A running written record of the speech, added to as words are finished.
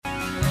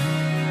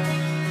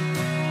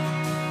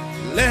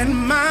Let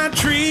my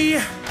tree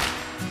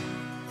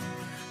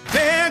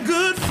bear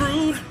good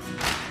fruit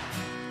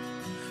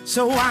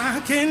so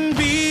I can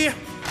be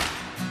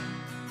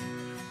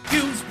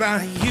used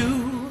by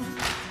you.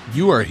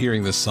 You are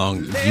hearing the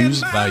song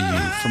Used by You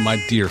from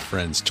my dear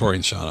friends Tori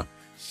and Shauna.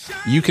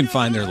 You can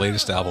find their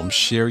latest album,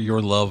 Share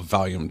Your Love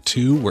Volume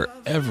 2,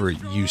 wherever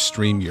you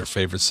stream your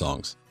favorite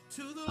songs.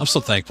 I'm so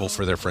thankful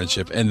for their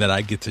friendship and that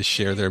I get to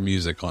share their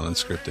music on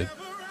Unscripted.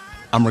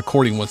 I'm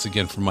recording once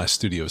again from my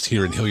studios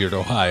here in Hilliard,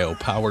 Ohio,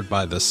 powered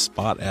by the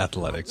Spot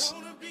Athletics.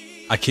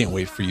 I can't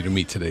wait for you to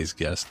meet today's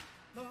guest.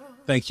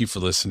 Thank you for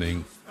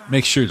listening.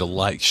 Make sure to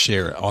like,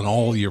 share on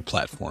all your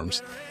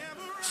platforms.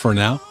 For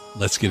now,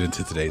 let's get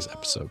into today's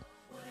episode.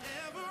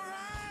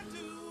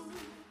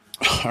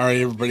 All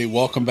right, everybody,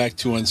 welcome back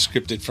to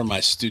Unscripted from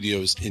my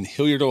studios in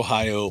Hilliard,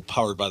 Ohio,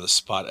 powered by the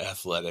Spot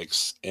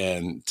Athletics.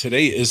 And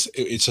today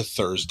it's a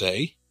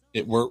Thursday.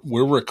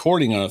 We're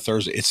recording on a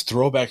Thursday. It's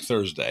Throwback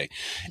Thursday,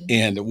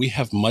 and we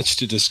have much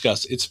to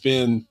discuss. It's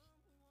been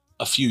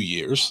a few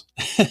years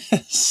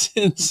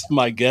since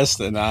my guest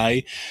and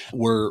I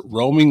were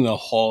roaming the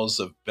halls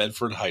of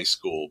Bedford High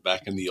School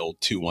back in the old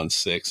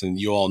 216. And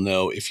you all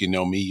know, if you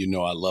know me, you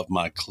know I love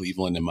my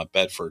Cleveland and my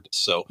Bedford.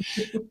 So,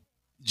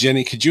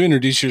 Jenny, could you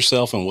introduce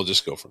yourself, and we'll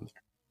just go from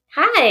there.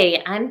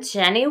 Hi, I'm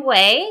Jenny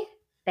Way,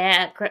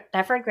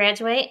 Bedford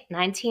graduate,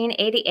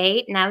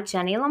 1988, now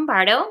Jenny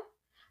Lombardo.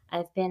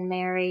 I've been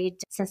married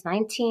since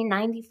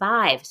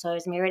 1995, so I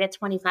was married at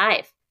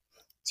 25.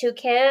 2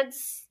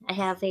 kids. I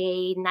have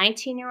a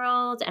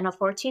 19-year-old and a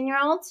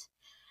 14-year-old,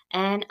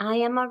 and I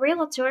am a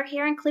realtor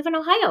here in Cleveland,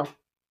 Ohio.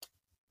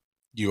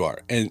 You are,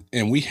 and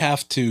we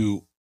have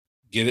to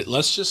get it.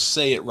 Let's just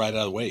say it right out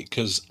of the way,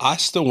 because I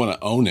still want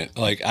to own it.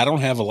 Like, I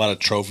don't have a lot of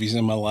trophies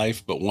in my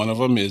life, but one of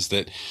them is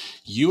that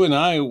you and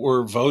I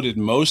were voted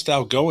most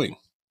outgoing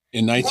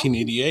in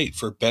 1988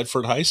 for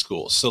Bedford High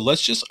School. So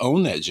let's just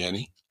own that,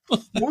 Jenny.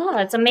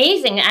 Yeah, it's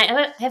amazing.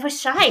 I was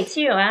shy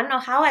too. I don't know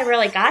how I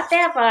really got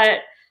that,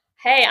 but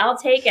hey, I'll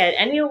take it.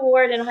 Any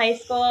award in high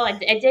school. I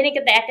didn't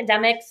get the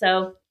academics,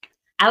 so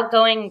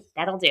outgoing,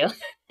 that'll do.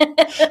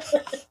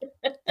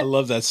 I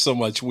love that so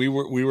much. We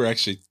were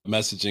actually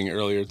messaging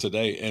earlier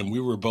today, and we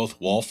were both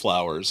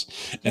wallflowers.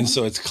 And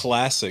so it's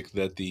classic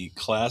that the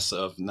class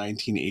of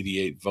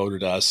 1988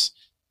 voted us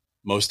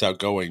most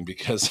outgoing,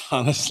 because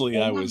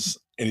honestly, I was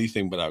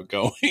anything but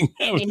outgoing.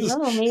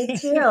 Me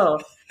too.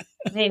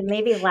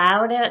 Maybe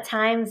loud at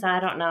times. I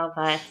don't know,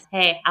 but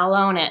hey, I'll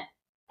own it.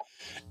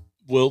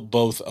 We'll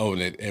both own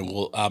it, and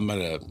I'm going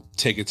to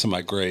take it to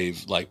my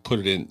grave, like put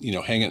it in,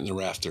 hang it in the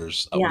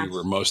rafters. Yes. We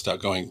were most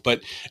outgoing.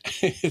 But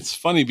it's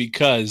funny,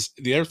 because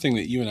the other thing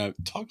that you and I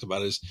talked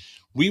about is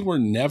we were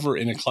never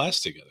in a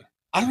class together.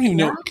 I don't even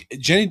know.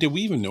 Jenny, did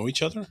we even know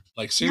each other?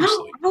 Like,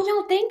 seriously? No, I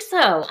don't think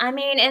so. I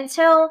mean,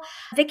 until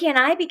Vicki and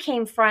I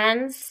became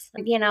friends,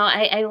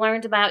 I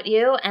learned about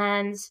you,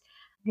 and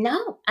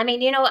no, I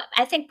mean,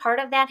 I think part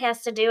of that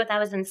has to do with I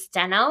was in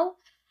steno.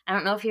 I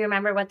don't know if you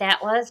remember what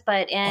that was,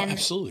 but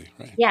absolutely.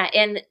 Right. Yeah,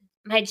 in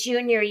my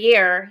junior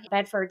year,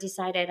 Bedford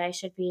decided I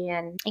should be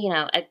in,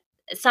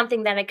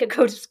 something that I could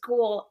go to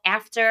school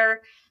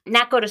after,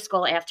 not go to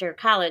school after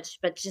college,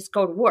 but just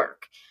go to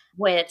work,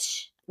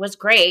 which was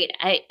great.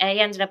 I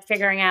ended up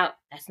figuring out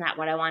that's not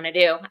what I want to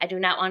do. I do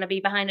not want to be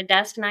behind a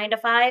desk 9 to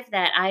 5.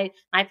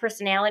 My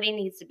personality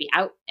needs to be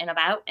out and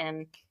about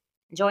and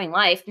enjoying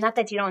life. Not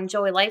that you don't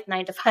enjoy life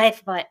 9 to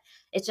 5, but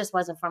it just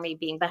wasn't for me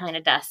being behind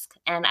a desk.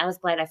 And I was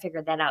glad I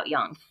figured that out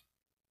young.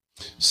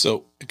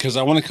 So, because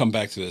I want to come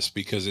back to this,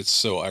 because it's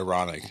so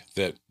ironic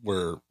that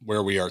we're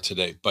where we are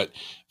today. But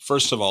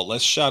first of all,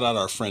 let's shout out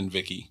our friend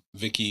Vicki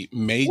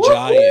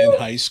Magi in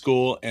high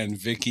school, and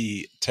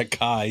Vicki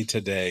Takai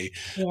today,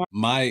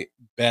 my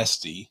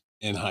bestie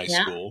in high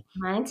school.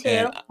 Mine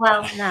too.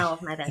 Well, no,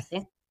 my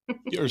bestie.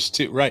 Yours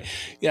too, right?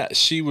 Yeah,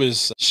 she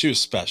was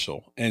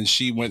special, and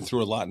she went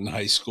through a lot in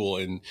high school,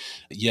 and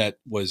yet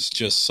was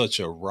just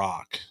such a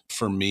rock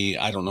for me.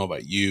 I don't know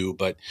about you,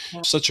 but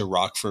such a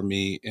rock for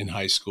me in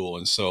high school.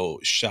 And so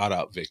shout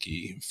out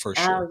Vicki for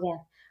sure. Oh, yeah.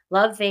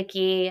 Love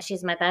Vicki.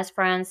 She's my best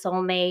friend,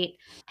 soulmate.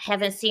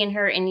 Haven't seen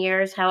her in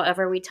years.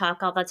 However, we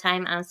talk all the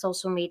time on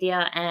social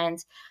media,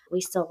 and we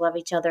still love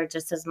each other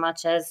just as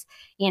much as,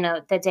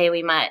 the day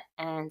we met.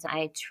 And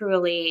I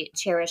truly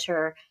cherish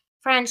her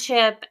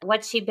friendship,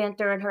 what she's been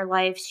through in her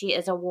life. She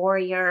is a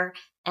warrior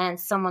and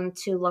someone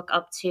to look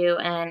up to,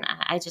 and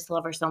I just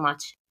love her so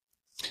much.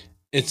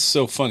 It's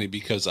so funny,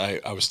 because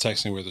I was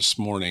texting her this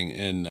morning,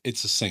 and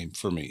it's the same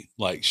for me.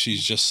 Like,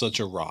 she's just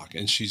such a rock,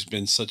 and she's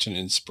been such an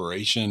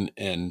inspiration,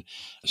 and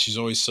she's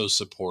always so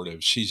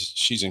supportive.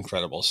 She's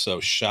incredible.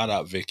 So shout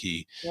out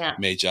Vicki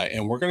Magi,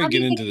 and we're going to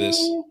get into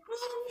this.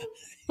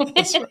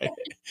 That's right.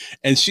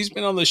 And she's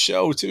been on the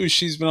show too.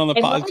 She's been on the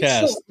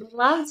podcast.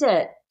 Loved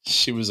it.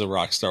 She was a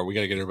rock star. We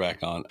got to get her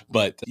back on.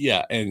 But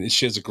yeah, and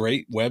she has a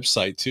great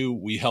website too.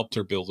 We helped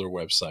her build her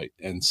website.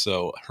 And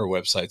so her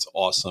website's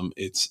awesome.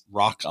 It's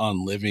Rock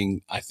on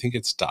Living. I think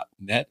it's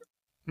 .net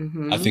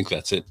I think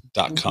that's it.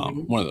 .com,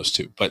 Mhm. one of those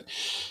two, but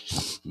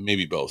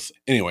maybe both.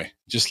 Anyway,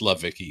 just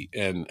love Vicky,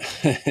 and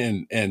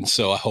and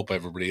so I hope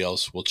everybody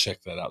else will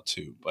check that out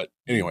too. But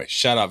anyway,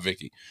 shout out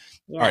Vicky.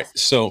 All right,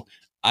 Yes. so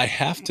I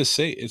have to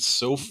say it's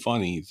so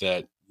funny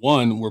that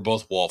one, we're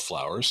both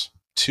wallflowers.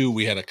 Two,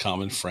 we had a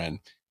common friend,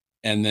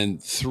 and then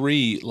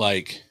three,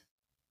 like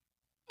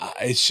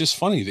it's just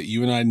funny that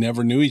you and I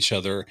never knew each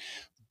other.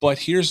 But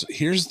here's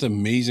the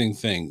amazing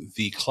thing: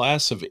 the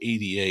class of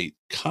 '88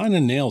 kind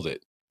of nailed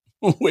it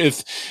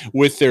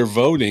with their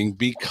voting,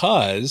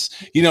 because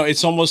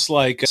it's almost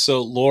like,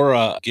 so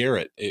Laura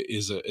Garrett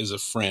is a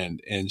friend,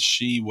 and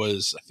she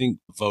was, I think,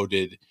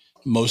 voted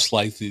most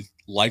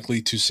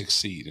likely to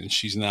succeed, and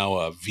she's now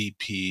a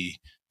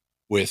VP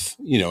with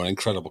an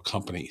incredible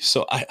company.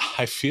 So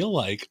I feel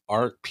like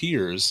our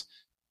peers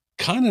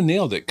kind of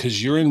nailed it,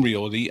 because you're in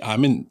realty,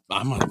 I'm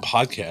on a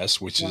podcast,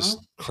 which Yeah. is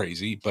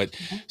crazy. But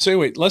so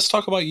anyway, let's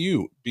talk about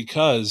you,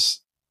 because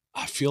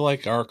I feel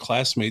like our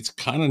classmates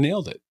kind of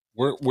nailed it.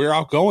 We're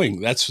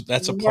outgoing. That's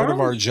a part of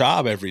Yeah. our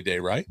job every day,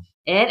 right?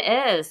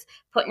 It is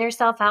putting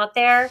yourself out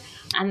there.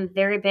 I'm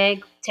very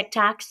big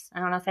TikToks. I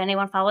don't know if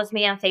anyone follows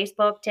me on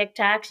Facebook,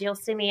 TikToks. You'll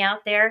see me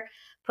out there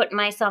putting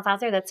myself out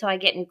there. That's how I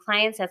get new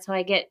clients. That's how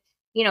I get,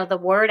 the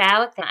word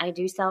out that I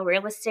do sell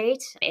real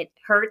estate. It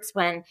hurts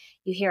when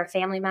you hear a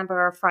family member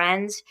or a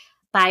friend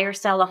buy or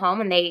sell a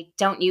home and they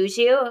don't use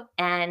you.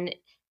 And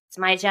it's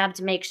my job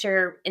to make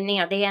sure, and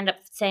they end up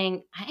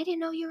saying, I didn't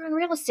know you were in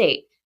real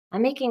estate.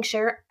 I'm making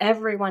sure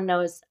everyone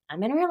knows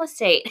I'm in real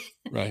estate.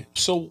 Right.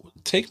 So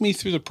take me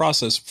through the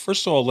process.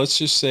 First of all, let's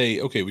just say,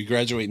 okay, we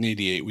graduate in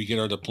 '88. We get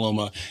our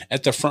diploma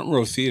at the Front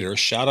Row Theater.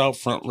 Shout out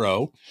Front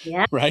Row.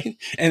 Yeah. Right.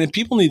 And then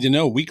people need to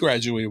know we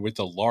graduated with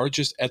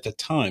at the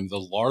time, the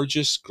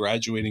largest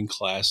graduating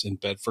class in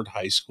Bedford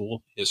High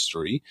School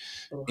history.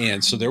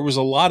 And so there was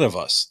a lot of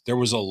us. There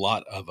was a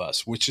lot of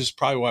us, which is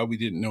probably why we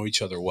didn't know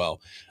each other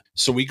well.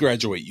 So we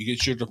graduate. You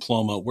get your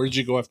diploma. Where did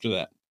you go after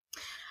that?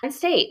 Penn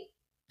State.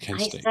 Kent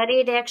I State.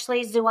 studied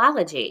actually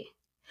zoology.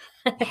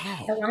 I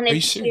Wow. Are you wanted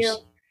to, serious?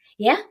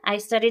 yeah, I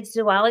studied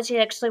zoology.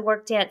 I actually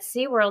worked at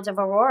SeaWorld of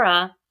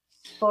Aurora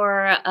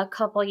for a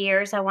couple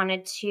years. I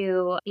wanted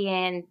to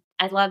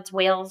I loved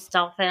whales,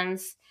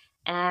 dolphins,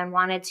 and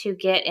wanted to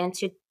get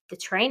into the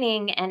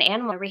training and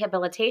animal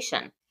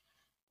rehabilitation.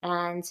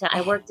 And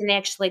I Wow. worked in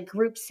actually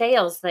group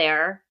sales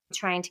there,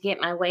 trying to get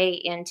my way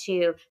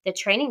into the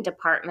training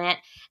department,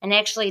 and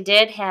actually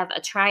did have a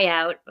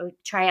tryout.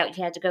 Tryout,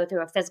 you had to go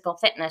through a physical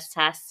fitness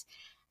test,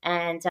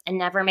 and I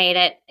never made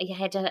it. I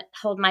had to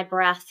hold my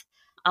breath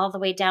all the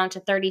way down to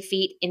 30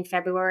 feet in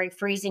February,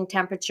 freezing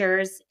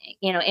temperatures,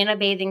 in a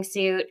bathing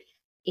suit.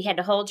 You had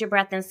to hold your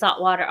breath in salt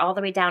water all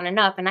the way down and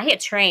up. And I had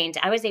trained.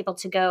 I was able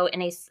to go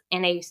in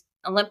a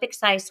Olympic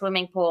sized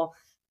swimming pool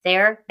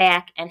there,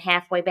 back, and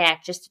halfway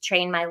back, just to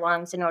train my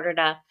lungs in order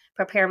to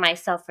prepare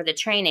myself for the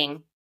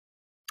training.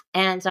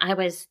 And I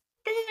was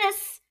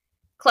this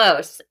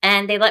close,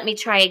 and they let me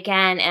try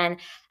again. And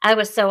I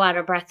was so out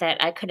of breath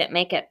that I couldn't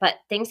make it. But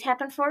things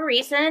happen for a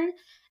reason.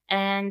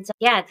 And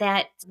yeah,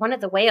 that one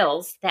of the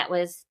whales that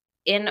was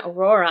in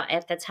Aurora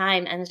at the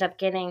time ended up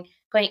getting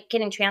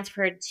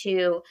transferred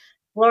to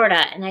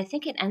Florida, and I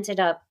think it ended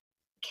up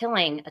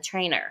killing a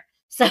trainer.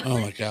 So, Oh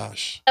my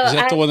gosh. so Is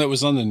that I the one that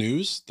was on the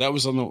news? That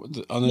was on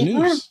the yeah.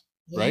 news,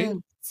 Yeah. right?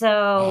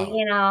 So,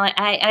 Wow.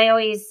 I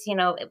always,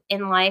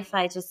 in life,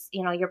 I just,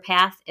 your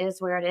path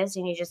is where it is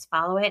and you just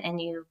follow it and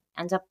you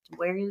end up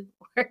where you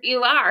where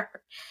you are.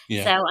 So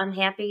Yeah. I'm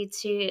happy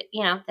to,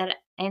 that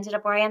I ended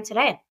up where I am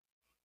today.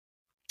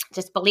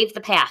 Just believe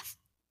the path.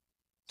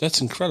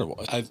 That's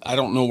incredible. I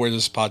don't know where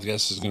this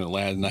podcast is going to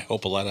land, and I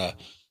hope a lot of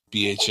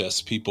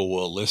BHS people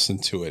will listen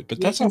to it. But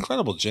Yeah. that's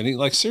incredible, Jenny.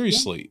 Like Yeah.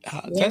 seriously,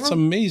 that's Yeah.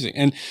 amazing.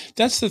 And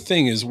that's the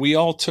thing, is we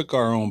all took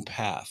our own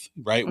path,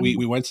 right? We Mhm.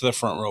 we went to the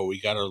front row. We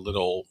got our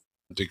little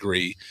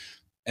degree,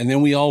 and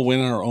then we all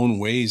went our own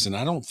ways. And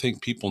I don't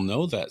think people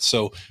know that.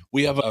 So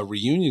we have a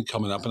reunion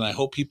coming up, and I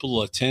hope people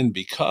will attend,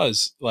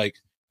 because like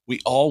we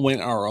all went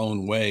our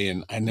own way.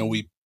 And I know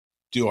we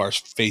do our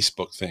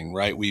Facebook thing,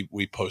 right?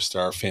 We post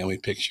our family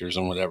pictures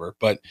and whatever,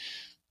 but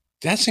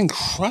that's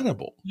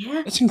incredible.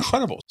 Yeah. That's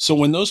incredible. So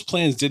when those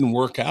plans didn't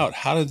work out,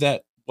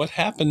 what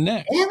happened It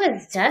next?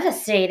 was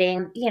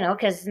devastating,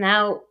 because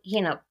now,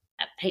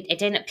 I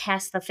didn't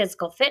pass the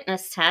physical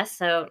fitness test.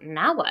 So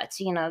now what?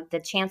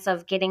 The chance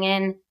of getting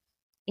in,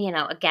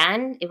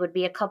 again, it would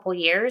be a couple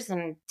years.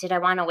 And did I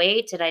want to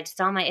wait? Did I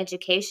stall my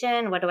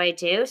education? What do I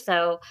do?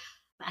 So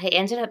I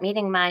ended up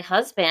meeting my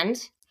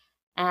husband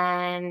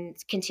and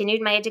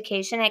continued my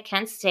education at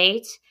Kent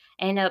State.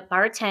 I ended up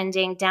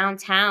bartending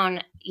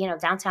downtown,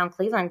 downtown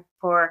Cleveland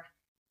for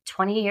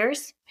 20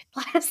 years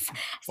plus. Wow.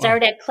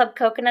 Started at Club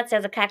Coconuts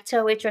as a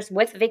cocktail waitress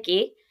with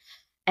Vicky,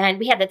 and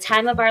we had the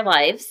time of our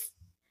lives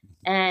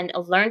and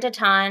learned a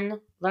ton,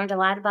 learned a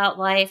lot about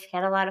life,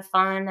 had a lot of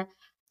fun,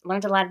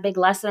 learned a lot of big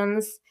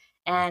lessons,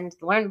 and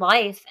learned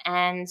life,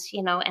 and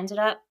ended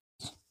up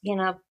you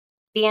know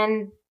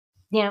being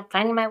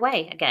finding my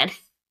way again.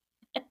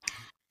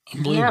 Yeah,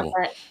 Unbelievable.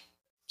 but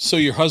So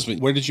your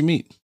husband, where did you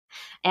meet?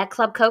 at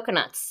Club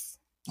Coconuts.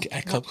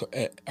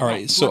 All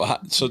right. So,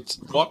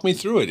 walk me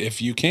through it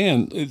if you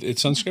can.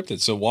 It's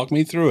unscripted. So walk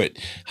me through it.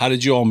 How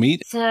did you all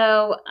meet?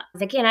 So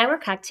Vicky and I were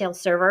cocktail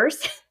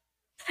servers.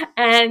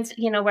 And,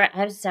 where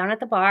I was down at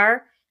the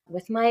bar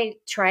with my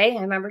tray.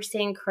 I remember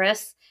seeing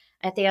Chris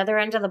at the other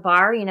end of the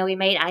bar. We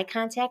made eye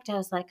contact. I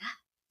was like,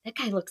 that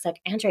guy looks like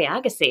Andre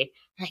Agassi.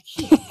 Like,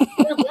 he's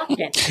good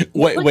looking.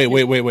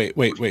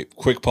 Wait.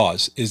 Quick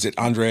pause. Is it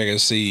Andre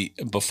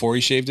Agassi before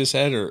he shaved his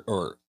head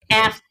or?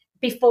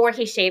 Before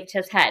he shaved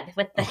his head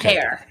with the Okay.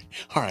 hair.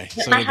 All right.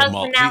 So My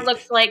husband now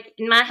looks like,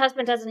 my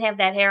husband doesn't have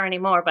that hair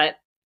anymore, but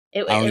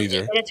I don't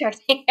either.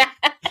 He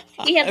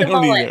had I the don't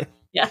mullet. either.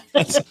 Yeah.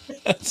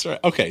 That's right.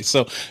 Okay.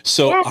 So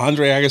Yeah.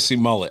 Andre Agassi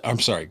mullet. I'm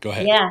sorry. Go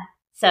ahead. Yeah.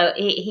 So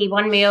he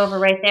won me over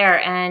right there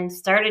and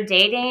started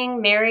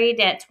dating, married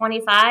at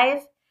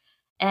 25.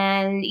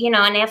 And,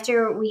 and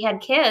after we had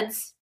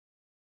kids,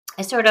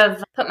 I sort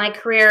of put my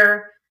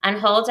career on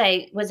hold.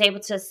 I was able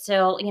to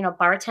still,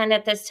 bartend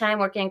at this time,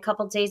 working a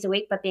couple days a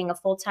week, but being a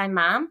full-time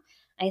mom.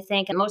 I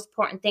think the most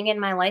important thing in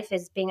my life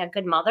is being a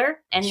good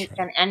mother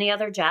than any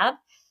other job.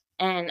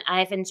 And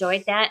I've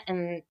enjoyed that.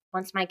 And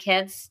once my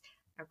kids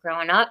are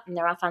growing up and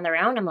they're off on their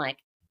own, I'm like,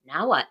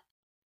 now what?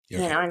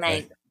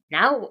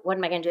 Now what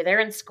am I going to do?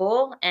 They're in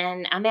school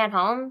and I'm at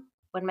home.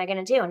 What am I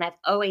going to do? And I've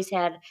always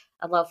had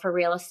a love for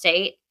real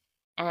estate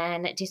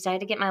and decided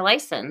to get my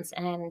license.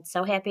 And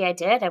so happy I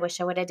did. I wish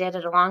I would have did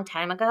it a long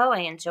time ago. I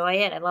enjoy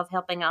it. I love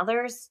helping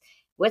others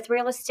with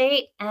real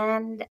estate.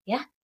 And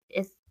yeah,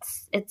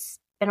 it's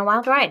been a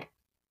wild ride.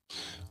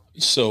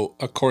 So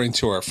according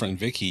to our friend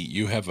Vicky,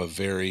 you have a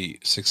very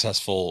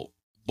successful,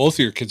 both of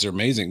your kids are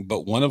amazing,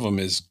 but one of them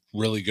is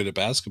really good at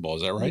basketball.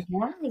 Is that right?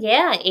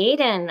 Yeah.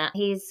 Aiden,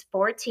 he's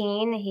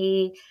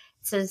 14.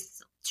 It's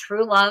his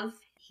true love.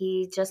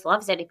 He just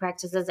loves it. He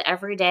practices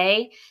every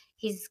day.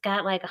 He's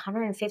got like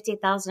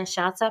 150,000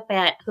 shots up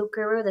at Hoop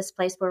Guru, this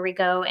place where we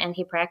go and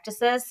he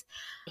practices.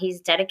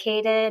 He's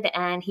dedicated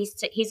and he's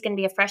going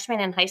to be a freshman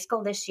in high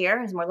school this year.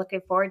 And we're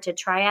looking forward to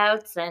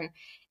tryouts and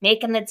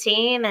making the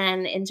team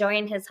and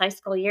enjoying his high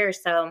school year.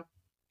 So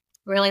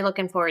really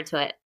looking forward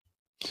to it.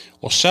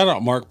 Well, shout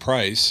out Mark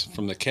Price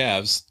from the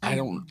Cavs.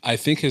 I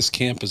think his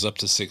camp is up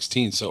to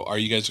 16. So are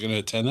you guys going to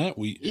attend that?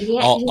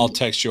 I'll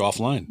text you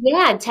offline.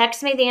 Yeah.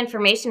 Text me the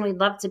information. We'd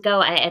love to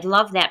go. I'd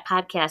love that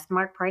podcast.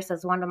 Mark Price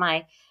is one of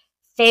my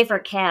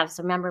favorite Cavs.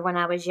 I remember when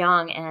I was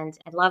young and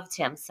I loved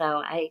him.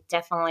 So I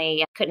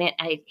definitely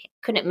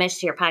couldn't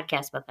miss your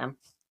podcast with him.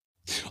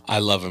 I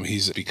love him.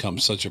 He's become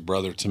such a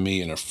brother to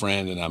me and a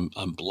friend, and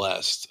I'm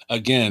blessed.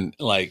 Again,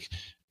 like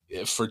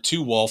for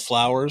two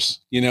wallflowers,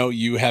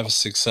 you have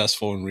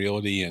successful in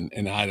realty,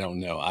 and I don't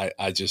know.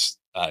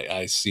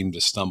 I seem to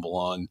stumble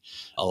on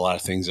a lot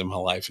of things in my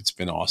life. It's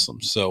been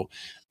awesome. So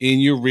in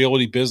your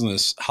realty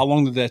business, how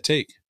long did that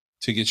take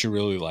to get your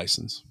realty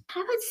license?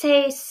 I would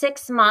say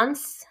 6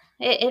 months.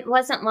 It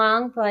wasn't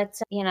long, but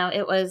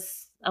it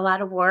was a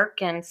lot of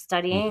work and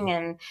studying.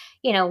 And,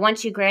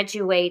 once you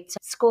graduate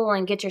school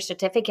and get your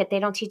certificate, they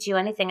don't teach you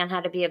anything on how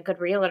to be a good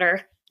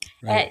realtor.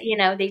 Right.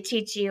 They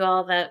teach you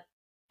all the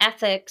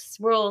ethics,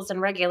 rules, and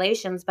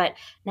regulations, but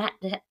not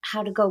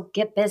how to go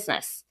get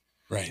business.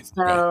 Right.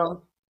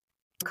 So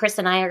Chris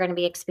and I are going to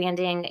be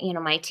expanding,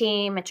 my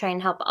team and trying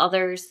to help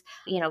others,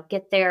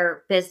 get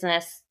their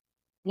business,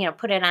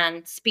 put it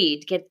on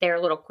speed, get there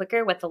a little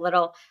quicker with a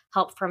little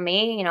help from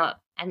me.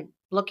 I'm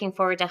looking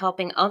forward to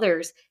helping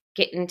others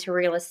get into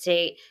real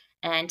estate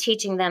and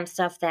teaching them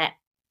stuff that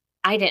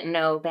I didn't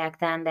know back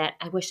then that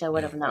I wish I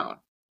would have known.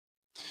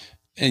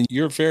 And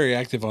you're very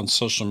active on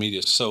social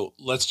media. So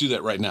let's do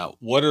that right now.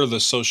 What are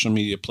the social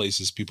media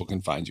places people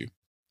can find you?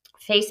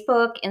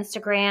 Facebook,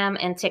 Instagram,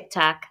 and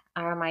TikTok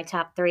are my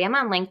top 3. I'm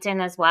on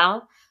LinkedIn as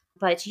well,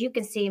 but you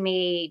can see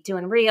me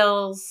doing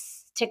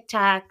reels,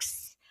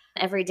 TikToks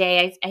every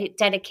day. I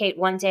dedicate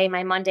one day,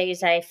 my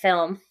Mondays, I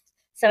film.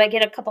 So I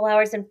get a couple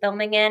hours in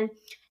filming in.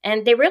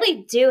 And they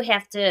really do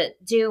have to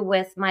do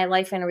with my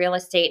life in real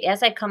estate.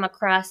 As I come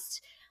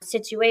across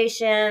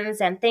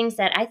situations and things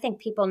that I think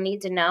people need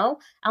to know,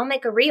 I'll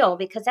make a reel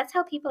because that's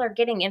how people are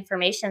getting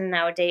information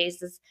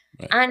nowadays is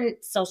on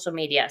social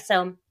media.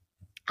 So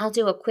I'll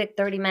do a quick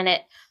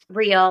 30-minute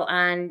reel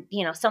on,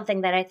 something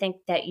that I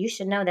think that you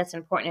should know that's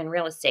important in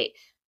real estate.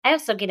 I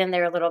also get in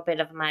there a little bit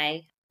of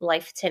my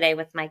life today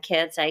with my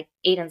kids.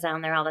 Aiden's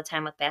on there all the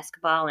time with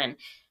basketball, and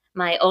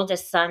my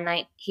oldest son,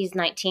 he's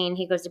 19.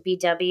 He goes to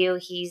BW.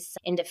 He's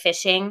into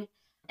fishing.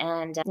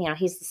 And,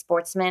 he's the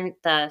sportsman,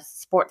 the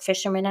sport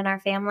fisherman in our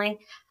family.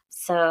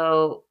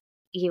 So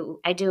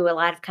I do a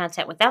lot of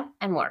content with them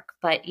and work,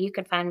 but you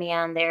can find me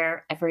on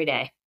there every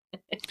day.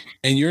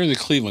 And you're in the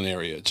Cleveland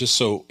area, just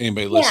so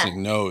anybody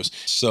listening knows.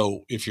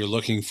 So if you're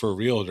looking for a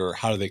realtor,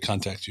 how do they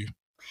contact you?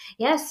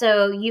 Yeah,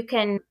 so you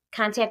can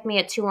contact me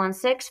at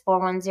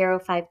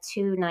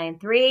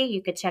 216-410-5293.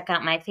 You could check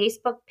out my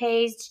Facebook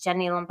page,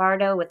 Jenny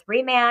Lombardo with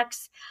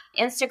RE/MAX,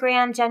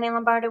 Instagram, Jenny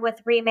Lombardo with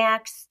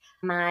RE/MAX.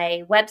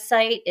 My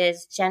website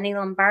is Jenny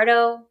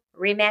Lombardo,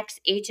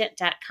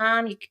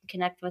 RE/MAXagent.com. You can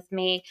connect with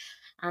me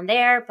on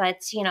there.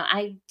 But,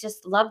 I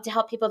just love to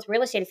help people with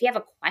real estate. If you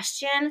have a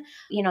question,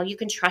 you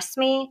can trust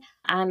me.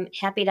 I'm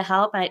happy to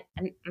help. I'm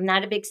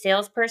not a big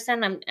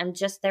salesperson. I'm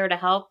just there to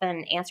help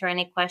and answer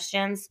any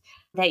questions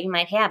that you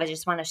might have. I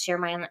just want to share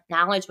my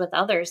knowledge with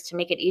others to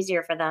make it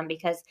easier for them,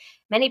 because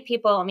many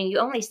people, I mean, you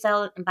only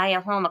sell and buy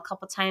a home a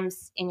couple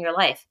times in your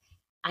life.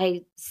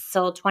 I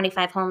sold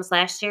 25 homes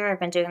last year. I've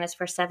been doing this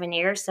for 7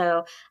 years.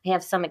 So I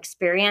have some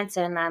experience,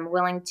 and I'm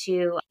willing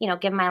to,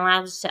 give my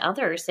knowledge to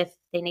others if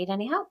they need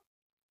any help.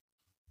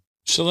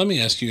 So let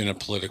me ask you, in a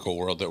political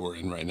world that we're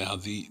in right now,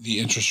 the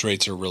interest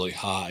rates are really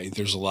high.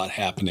 There's a lot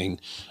happening.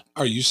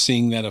 Are you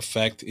seeing that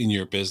effect in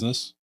your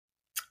business?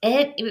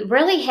 It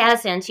really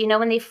hasn't.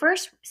 When they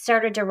first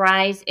started to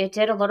rise, it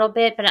did a little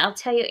bit, but I'll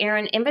tell you,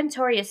 Aaron,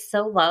 inventory is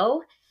so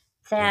low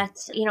Okay.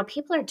 that,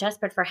 people are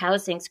desperate for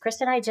housings. Chris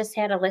and I just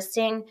had a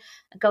listing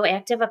go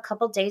active a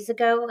couple days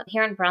ago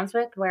here in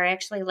Brunswick, where I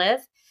actually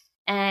live.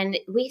 And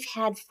we've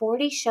had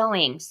 40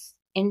 showings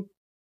in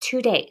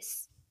 2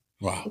 days.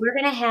 Wow. We're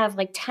going to have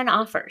like 10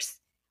 offers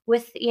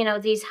with,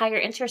 these higher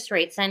interest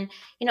rates. And,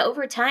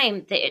 over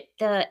time,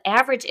 the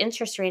average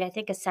interest rate, I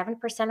think, is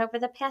 7% over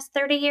the past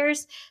 30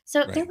 years. So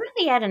they're Right.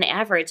 really at an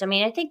average. I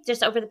mean, I think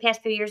just over the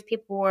past few years,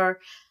 people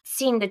were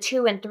seeing the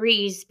 2 and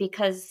 3s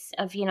because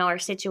of, our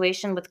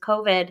situation with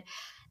COVID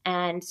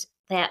and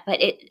that.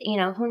 But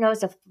who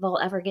knows if we'll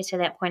ever get to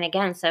that point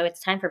again. So it's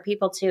time for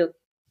people to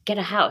get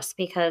a house,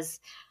 because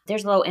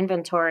there's low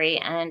inventory,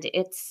 and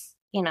it's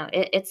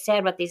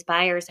sad what these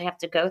buyers have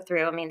to go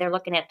through. I mean, they're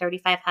looking at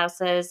 35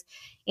 houses,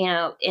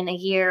 in a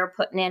year,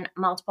 putting in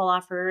multiple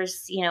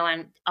offers,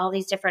 on all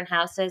these different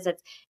houses.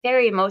 It's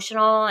very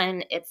emotional,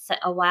 and it's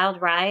a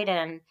wild ride.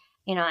 And,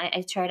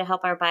 I try to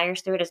help our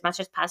buyers through it as much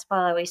as possible.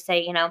 I always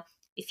say,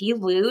 if you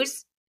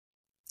lose,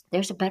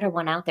 there's a better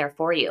one out there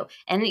for you.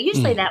 And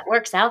usually Mm. that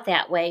works out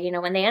that way.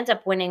 When they end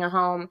up winning a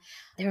home,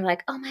 they're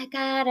like, oh my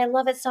God, I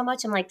love it so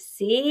much. I'm like,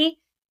 see,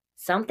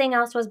 something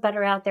else was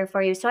better out there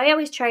for you. So I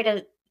always try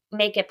to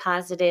make it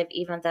positive,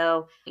 even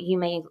though they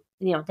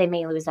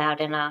may lose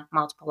out in a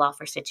multiple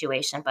offer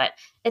situation. But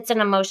it's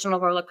an emotional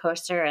roller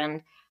coaster,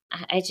 and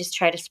I just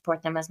try to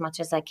support them as much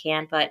as I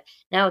can. But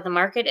no, the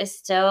market is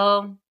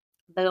still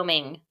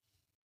booming.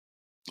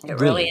 It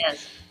really Really?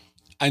 is.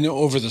 I know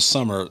over the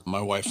summer, my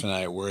wife and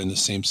I were in the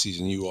same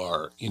season you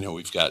are.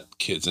 We've got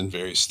kids in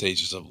various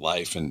stages of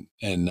life and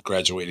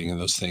graduating and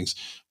those things.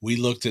 We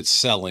looked at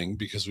selling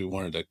because we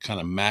wanted to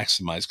kind of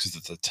maximize, because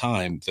at the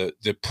time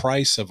the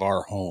price of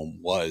our home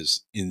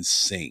was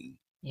insane.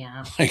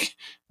 Yeah, Like,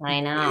 I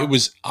it know.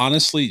 was,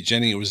 honestly,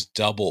 Jenny, it was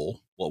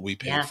double what we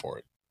paid Yeah. for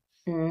it.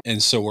 Mm-hmm.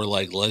 And so we're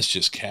like, let's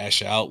just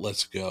cash out,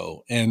 let's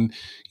go. And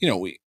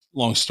we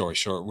long story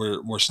short,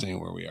 we're staying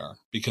where we are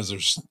because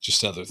there's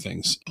just other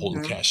things, pulling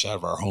Mm-hmm. cash out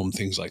of our home,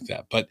 things like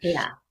that. But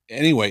Yeah,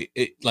 anyway,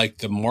 like,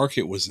 the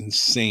market was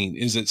insane.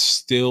 Is it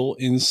still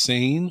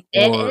insane,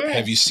 it or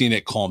have you is. seen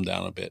it calm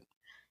down a bit?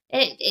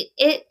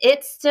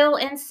 It's still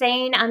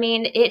insane. I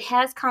mean, it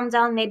has come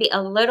down maybe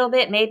a little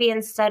bit. Maybe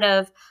instead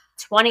of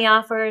 20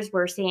 offers,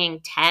 we're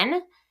seeing 10, Yeah.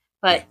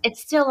 but it's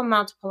still a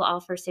multiple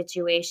offer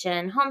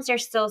situation. Homes are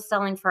still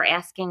selling for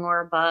asking or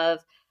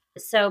above.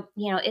 So,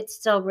 it's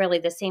still really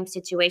the same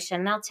situation.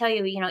 And I'll tell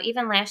you,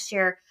 even last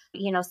year,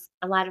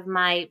 a lot of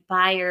my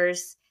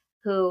buyers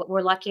who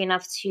were lucky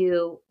enough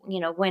to,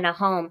 win a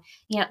home,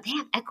 they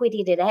have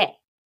equity today.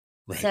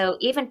 Right. So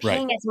even Right.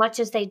 paying as much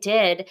as they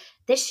did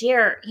this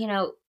year,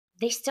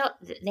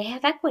 they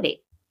have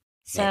equity.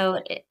 Right.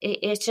 So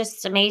it's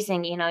just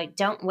amazing.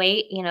 Don't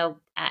wait.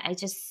 I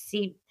just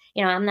see.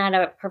 I'm not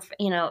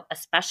a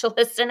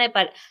specialist in it,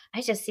 but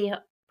I just see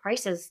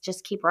prices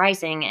just keep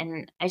rising,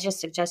 and I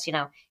just suggest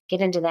get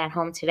into that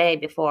home today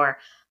before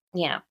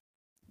you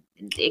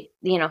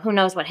know who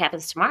knows what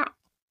happens tomorrow.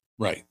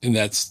 Right. And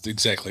that's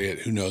exactly it.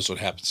 Who knows what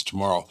happens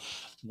tomorrow?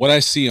 What I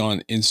see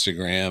on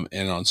Instagram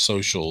and on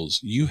socials,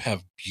 you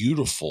have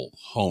beautiful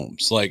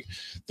homes. Like,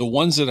 the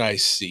ones that I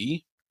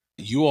see,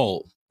 you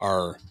all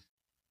are,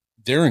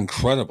 they're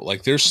incredible.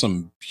 Like, there's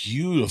some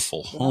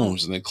beautiful Yeah.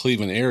 homes in the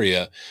Cleveland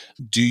area.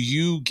 Do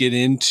you get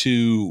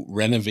into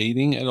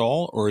renovating at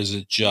all, or is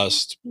it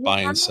just Yeah.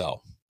 buy and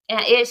sell?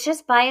 It's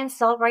just buy and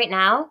sell right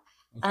now.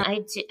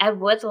 Okay. I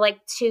would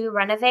like to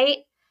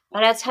renovate,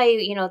 but I'll tell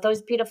you,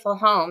 those beautiful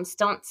homes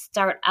don't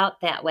start out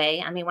that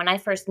way. I mean, when I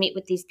first meet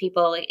with these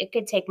people, it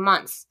could take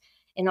months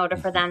in order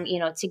for Mhm.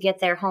 them, to get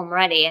their home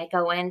ready. I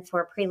go in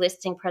for a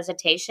pre-listing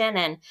presentation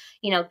and,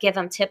 give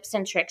them tips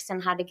and tricks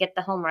on how to get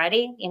the home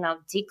ready,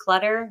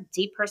 declutter,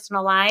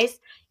 depersonalize.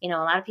 A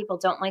lot of people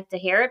don't like to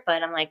hear it,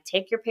 but I'm like,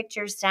 take your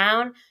pictures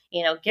down,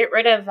 get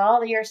rid of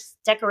all your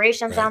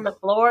decorations Right. on the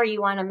floor.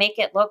 You want to make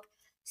it look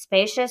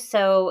spacious.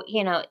 So,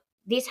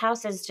 these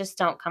houses just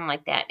don't come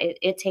like that.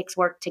 It takes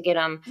work to get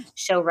them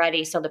show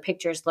ready so the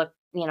pictures look,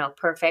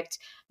 perfect.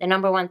 The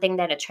number one thing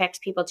that attracts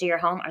people to your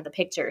home are the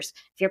pictures.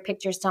 If your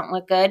pictures don't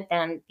look good,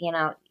 then, you're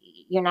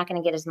not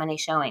going to get as many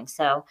showings.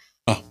 So,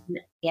 Oh.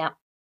 yeah.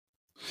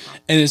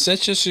 And is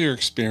that just your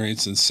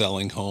experience in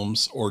selling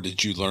homes, or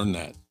did you learn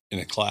that? in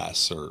a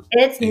class or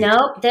any.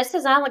 This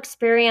is all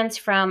experience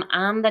from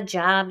on the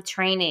job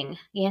training.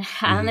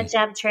 On the Mhm.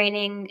 job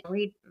training,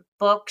 read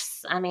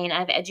books. I mean,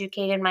 I've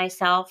educated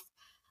myself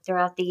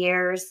throughout the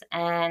years,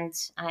 and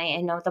I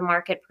know the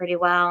market pretty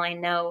well. I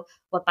know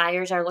what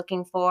buyers are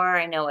looking for.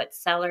 I know what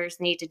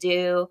sellers need to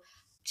do,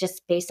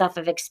 just based off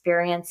of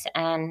experience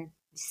and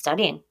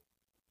studying.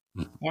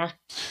 Yeah.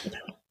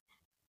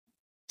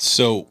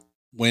 So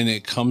when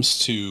it comes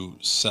to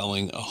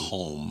selling a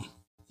home,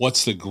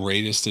 what's the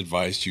greatest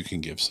advice you can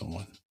give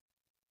someone?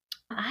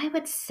 I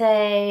would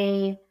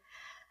say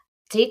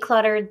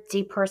declutter,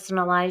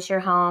 depersonalize your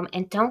home,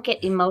 and don't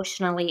get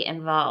emotionally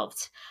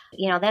involved.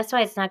 That's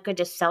why it's not good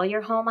to sell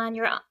your home on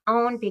your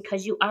own,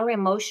 because you are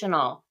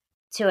emotional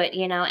to it,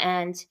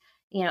 and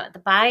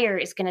the buyer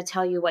is going to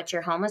tell you what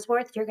your home is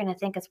worth. You're going to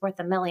think it's worth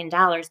 $1 million,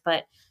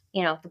 but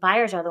the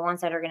buyers are the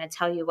ones that are going to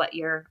tell you what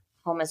your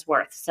home is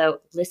worth. So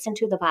listen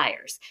to the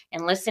buyers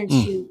and listen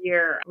Mm. to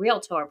your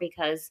realtor,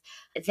 because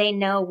they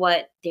know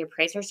what the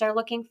appraisers are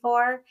looking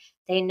for.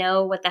 They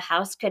know what the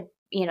house could,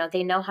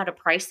 they know how to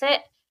price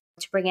it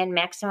to bring in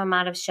maximum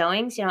amount of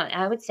showings.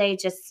 I would say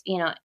just,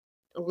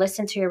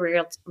 listen to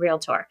your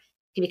realtor,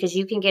 because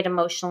you can get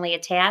emotionally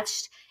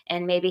attached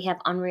and maybe have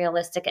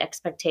unrealistic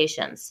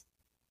expectations.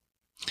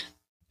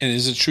 And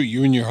is it true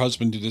you and your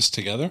husband do this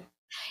together?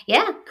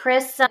 Yeah,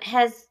 Chris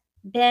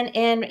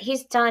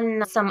he's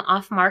done some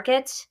off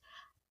market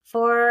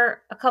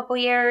for a couple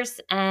years,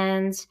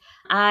 and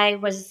I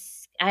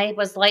was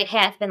like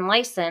half been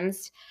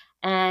licensed,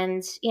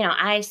 and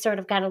I sort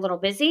of got a little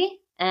busy,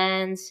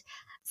 and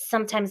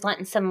sometimes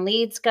letting some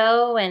leads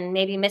go and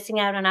maybe missing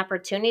out on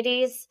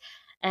opportunities.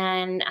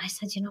 And I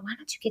said, why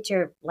don't you get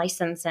your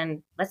license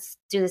and let's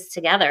do this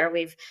together?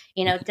 We've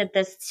did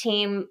this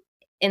team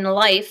in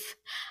life.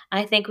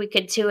 I think we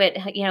could do it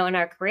in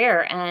our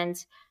career. And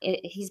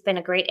he's been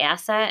a great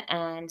asset,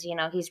 and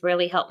he's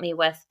really helped me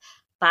with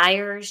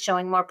buyers,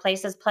 showing more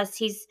places. Plus,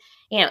 he's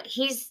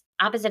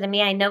opposite of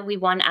me. I know we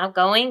won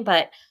outgoing,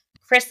 but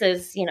Chris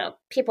is,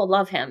 people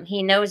love him.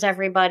 He knows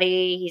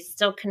everybody. He's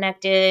still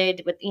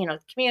connected with, the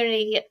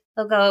community.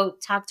 He'll go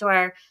talk to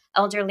our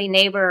elderly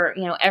neighbor,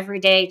 every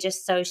day,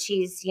 just so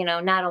she's,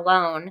 not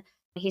alone.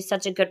 He's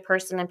such a good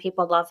person and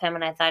people love him.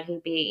 And I thought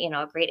he'd be,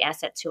 a great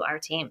asset to our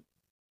team.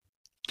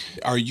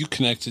 Are you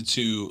connected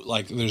to,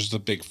 like, there's the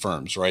big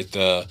firms, right?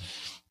 The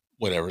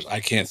whatever, I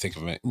can't think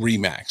of it.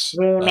 Remax is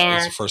the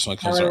Remax, first one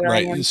that comes Keller up,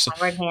 right? Williams,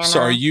 Howard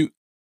So Hanna.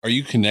 are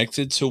you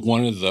connected to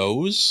one of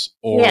those,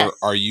 or Yes.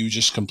 are you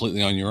just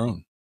completely on your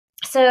own?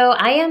 So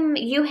I am,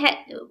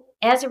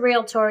 as a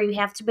realtor, you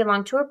have to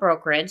belong to a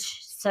brokerage.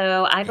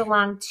 So I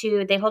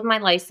Okay. they hold my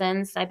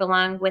license. I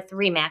belong with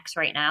Remax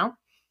right now.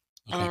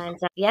 Okay. And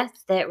yes,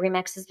 the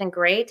Remax has been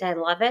great. I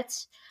love it.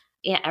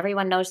 Yeah,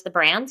 everyone knows the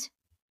brand.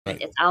 Right.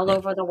 It's all Right.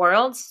 over the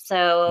world.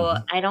 So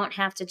Hmm. I don't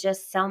have to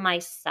just sell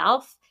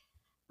myself.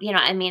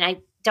 I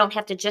don't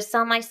have to just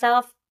sell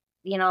myself.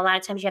 A lot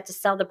of times you have to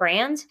sell the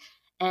brand.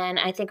 And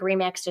I think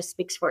Remax just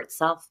speaks for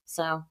itself.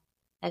 So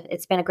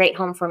it's been a great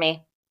home for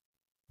me.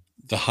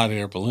 The hot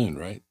air balloon,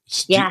 right?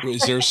 Yeah.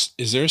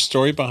 Is there a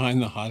story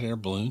behind the hot air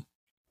balloon?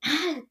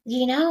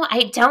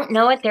 I don't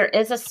know if there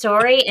is a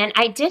story, and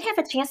I did have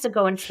a chance to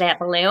go into that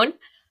balloon.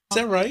 Is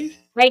that right?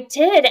 I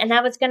did, and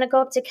I was going to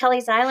go up to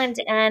Kelly's Island,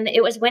 and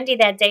it was windy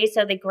that day,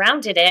 so they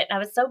grounded it. I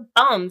was so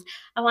bummed.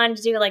 I wanted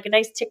to do like a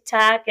nice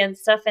TikTok and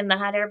stuff in the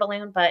hot air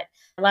balloon, but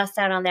I lost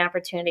out on the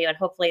opportunity. And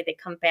hopefully, they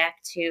come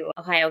back to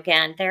Ohio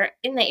again. They're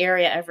in the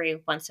area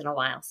every once in a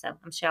while, so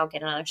I'm sure I'll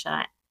get another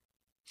shot.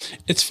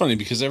 It's funny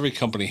because every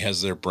company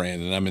has their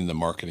brand, and I'm in the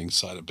marketing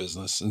side of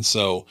business. And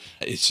so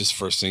it's just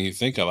first thing you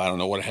think of. I don't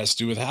know what it has to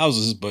do with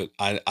houses, but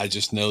I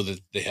just know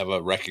that they have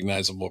a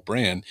recognizable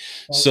brand.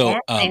 Exactly.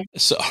 All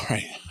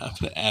right, I'm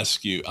going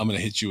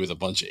to hit you with a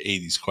bunch of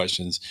 80s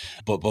questions.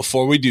 But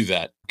before we do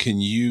that,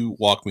 can you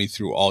walk me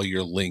through all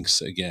your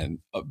links again,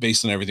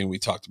 based on everything we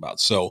talked about?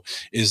 So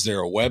is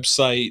there a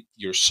website,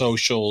 your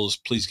socials?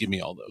 Please give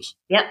me all those.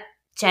 Yep.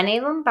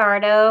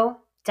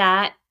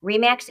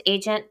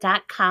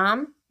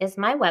 JennyLombardo.remaxagent.com is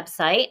my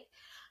website.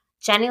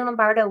 Jenny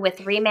Lombardo with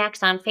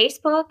Remax on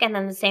Facebook, and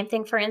then the same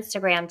thing for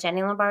Instagram,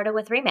 Jenny Lombardo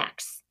with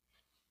Remax.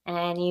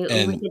 And we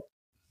And could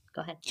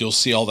go ahead. you'll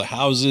see all the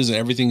houses and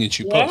everything that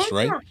you Yeah. post,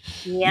 right?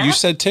 You Yep.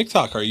 said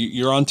TikTok.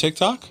 You're on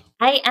TikTok?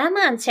 I am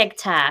on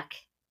TikTok.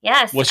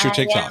 Yes, What's your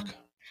I am. TikTok?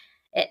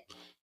 It,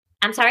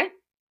 I'm sorry.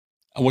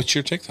 What's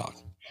your TikTok?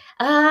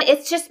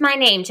 It's just my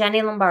name,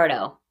 Jenny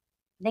Lombardo.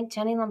 I think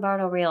Jenny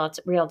Lombardo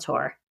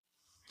Realtor.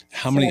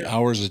 How So, many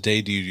hours a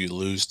day do you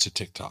lose to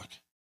TikTok?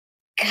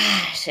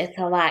 gosh, it's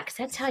a lot. Because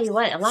I tell you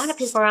what, a lot of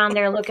people are on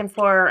there looking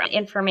for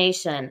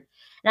information.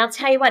 And I'll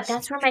tell you what,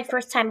 that's where my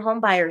first time home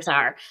buyers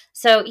are.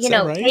 So, Is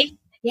that right?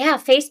 yeah,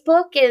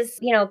 Facebook is,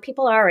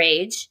 people our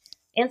age.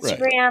 Right.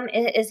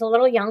 Instagram is a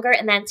little younger.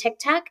 And then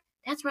TikTok,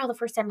 that's where all the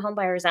first time home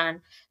buyers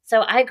on.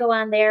 So I go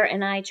on there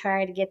and I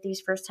try to get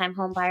these first time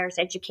home buyers,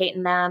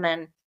 educating them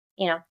and,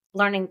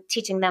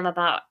 teaching them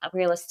about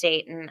real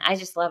estate. And I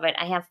just love it.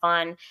 I have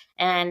fun.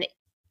 And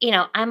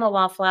I'm a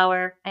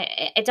wallflower.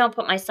 I don't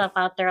put myself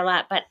out there a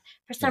lot, but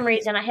for some Yeah.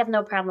 reason, I have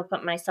no problem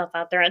putting myself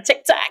out there on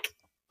TikTok.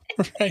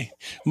 Right.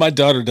 My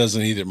daughter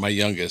doesn't either. My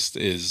youngest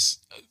is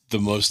the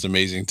most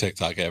amazing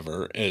TikTok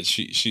ever. And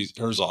she's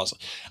hers awesome.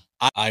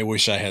 I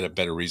wish I had a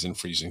better reason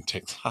for using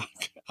TikTok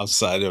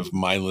outside of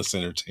mindless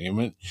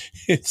entertainment.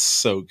 It's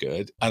so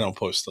good. I don't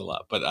post a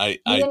lot, but I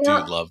You do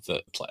know, love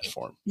the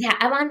platform. yeah,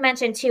 I want to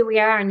mention too, we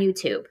are on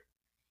YouTube.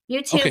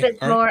 YouTube Okay. is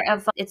All right. more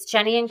of it's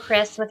Jenny and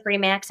Chris with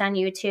Remax on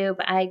YouTube.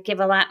 I give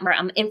a lot more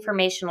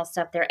informational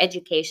stuff there,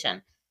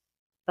 education.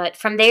 But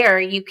from there,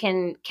 you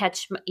can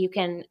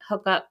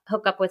hook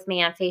up with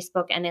me on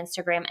Facebook and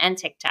Instagram and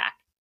TikTok.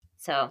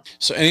 So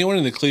anyone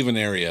in the Cleveland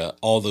area,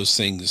 all those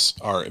things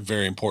are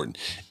very important.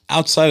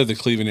 Outside of the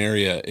Cleveland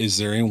area, is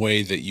there any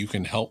way that you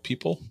can help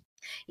people?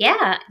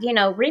 Yeah,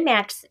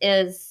 Remax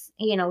is,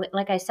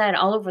 like I said,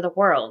 all over the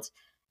world.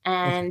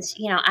 And,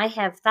 Okay. I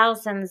have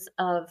thousands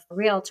of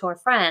realtor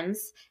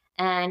friends.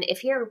 And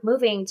if you're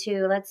moving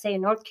to, let's say,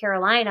 North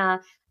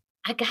Carolina,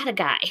 I got a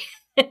guy.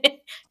 If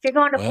you're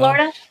going to Well,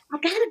 Florida, I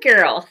got a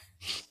girl.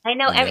 I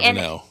know. you never And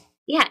know.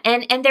 yeah,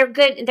 and they're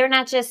good. They're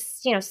not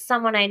just,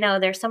 someone I know.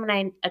 They're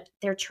someone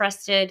they're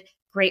trusted,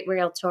 great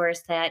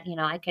realtors that,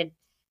 I could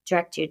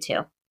direct you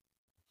to.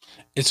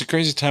 It's a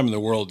crazy time in the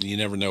world, and you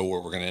never know where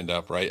we're going to end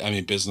up, right? I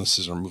mean,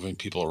 businesses are moving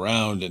people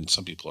around, and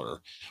some people are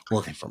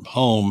working from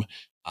home.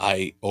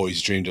 I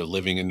always dreamed of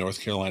living in North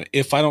Carolina.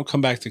 If I don't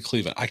come back to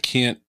Cleveland, I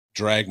can't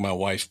drag my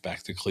wife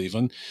back to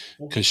Cleveland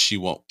because she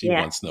won't. She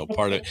Yeah. wants no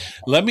part of it.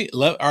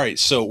 All right.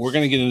 So we're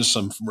going to get into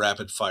some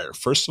rapid fire.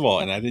 First of all,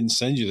 and I didn't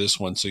send you this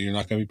one, so you're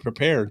not going to be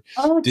prepared.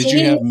 Oh, Did you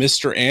gee. have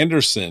Mr.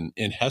 Anderson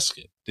in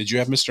Heskett? Did you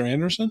have Mr.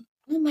 Anderson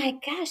Oh my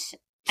gosh.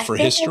 I for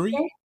think I history?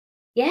 did.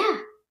 Yeah,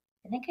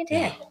 I think I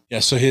Yeah. did. Yeah.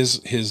 So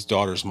his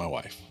daughter's my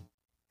wife.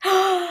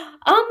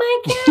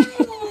 Oh my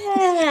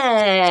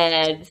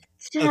God.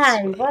 That's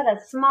John, right. what a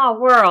small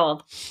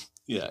world.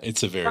 Yeah,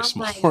 it's a very Oh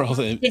small my world.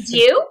 God. Did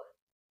you?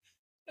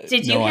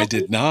 Did you No, I have them?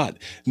 did not.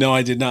 No,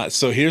 I did not.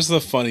 So here's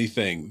the funny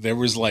thing. There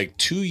was like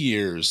 2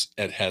 years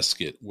at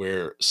Heskett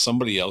where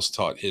somebody else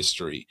taught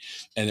history,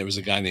 and it was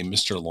a guy named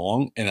Mr.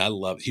 Long, and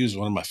he was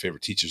one of my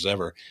favorite teachers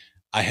ever.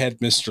 I had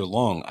Mr.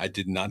 Long. I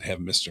did not have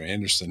Mr.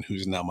 Anderson,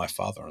 who's now my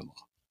father-in-law.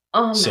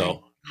 Oh my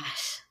So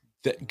gosh.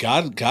 that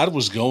God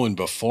was going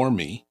before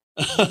me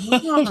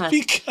Yes.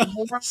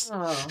 because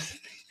Wow.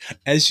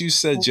 as you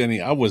said,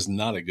 Jenny, I was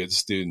not a good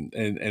student,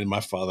 and my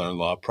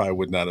father-in-law probably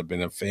would not have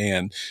been a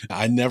fan.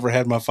 I never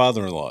had my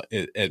father-in-law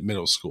at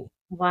middle school.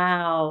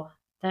 Wow.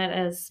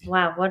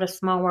 Wow, what a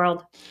small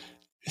world.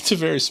 It's a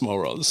very small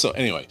world. So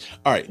anyway,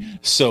 all right.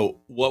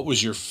 So what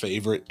was your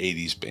favorite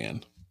 80s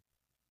band?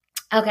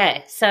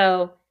 Okay,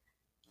 so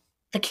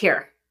The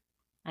Cure.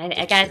 The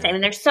I gotta say, I Cure.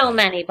 mean, there's so Yeah.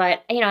 many,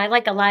 but I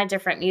like a lot of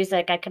different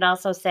music. I could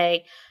also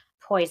say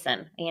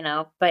Poison,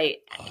 but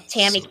Oh, it's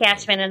Tammy so good.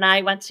 Cashman and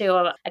I went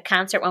to a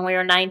concert when we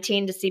were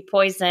 19 to see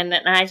Poison,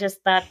 and I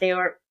just thought they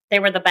were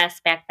the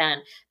best back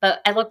then. But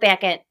I look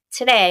back at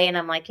today, and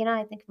I'm like,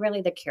 I think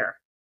really The Cure.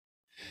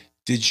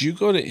 Did you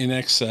go to In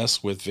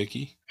Excess with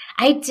Vicky?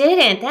 I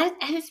didn't. That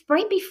was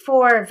right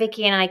before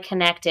Vicky and I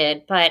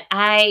connected, but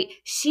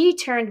she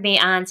turned me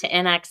on to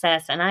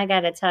NXS, and I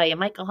got to tell you,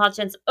 Michael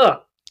Hutchins,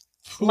 love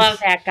Oof.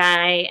 that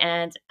guy,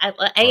 and I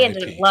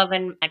ended up R.I.P.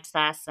 loving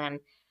Excess, and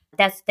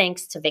that's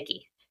thanks to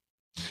Vicky.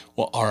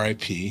 Well,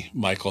 R.I.P.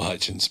 Michael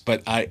Hutchins.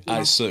 But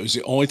Yeah. so it was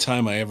the only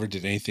time I ever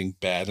did anything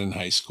bad in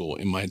high school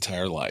in my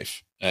entire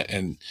life.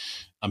 And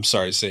I'm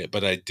sorry to say it,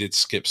 but I did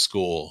skip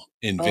school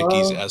in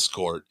Vicky's Oh,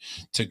 escort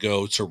to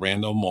go to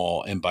Randall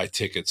Mall and buy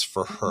tickets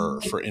for oh her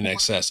my for God.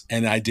 NXS.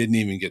 And I didn't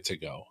even get to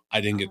go.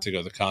 I didn't get to go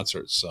to the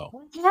concert. So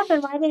What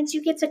happened? Why didn't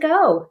you get to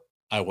go?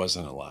 I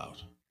wasn't allowed.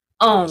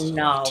 I Oh wasn't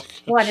allowed to no.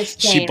 go. What a She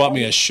shame. bought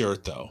me a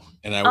shirt though.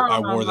 And I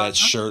wore that Oh,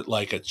 shirt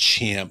like a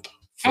champ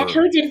and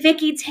for, who did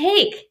Vicky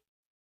take?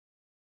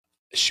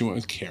 she went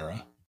with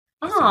Kara,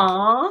 I think.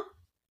 Oh,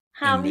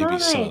 how And maybe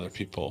some other nice.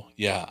 people.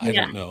 Yeah, I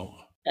Yeah. don't know.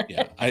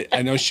 Yeah,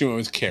 I know she went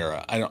with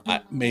Kara. No, I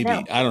don't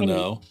kidding.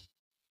 know.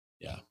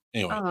 Yeah.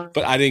 Anyway, Oh,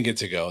 but I didn't get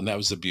to go, and that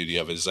was the beauty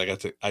of it. Is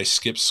I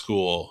skipped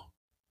school,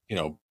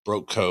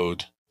 broke code,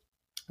 did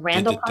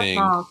Randall the Park thing,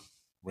 Mall.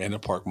 ran to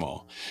Park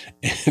Mall,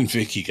 and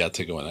Vicky got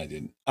to go and I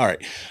didn't. All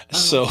right. Oh,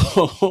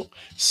 So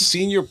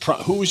senior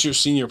prom. Who was your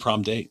senior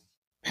prom date?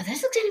 now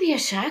this is going to be a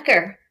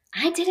shocker.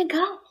 I didn't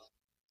go.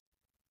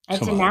 I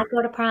Come did on, not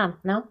go to prom.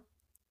 No.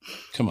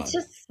 come It on.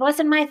 just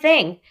wasn't my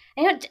thing.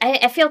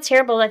 I feel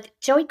terrible. Like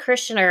Joey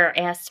Krishner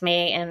asked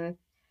me, and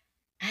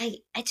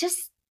I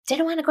just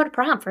didn't want to go to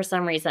prom for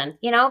some reason.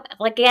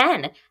 Like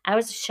again, I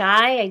was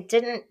shy. I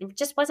didn't. It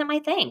just wasn't my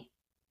thing.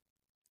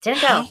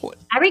 Didn't go. How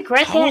I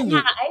regret how that in now.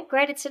 the I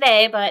regret it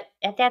today, but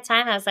at that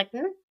time, I was like,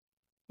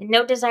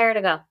 no desire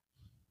to go.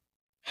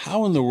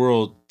 how in the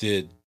world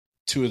did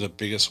two of the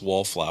biggest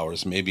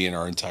wallflowers, maybe in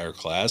our entire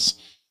class,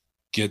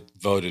 get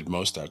voted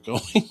most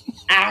outgoing?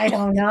 I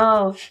don't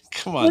know.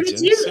 Come Who on, did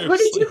Jenny, you Who did you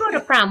seriously. go to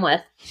prom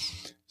with?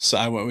 So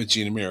I went with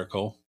Gina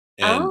Miracle,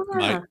 and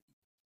my Oh,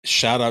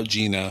 shout out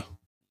Gina,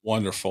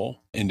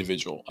 wonderful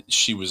individual.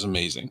 She was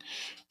amazing.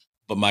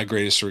 But my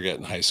greatest regret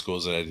in high school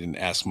is that I didn't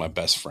ask my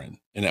best friend,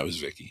 and that was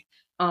Vicky.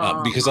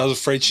 Aw. Because I was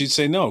afraid she'd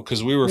say no,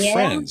 because we were Yeah.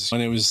 friends. When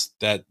it was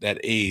that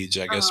age,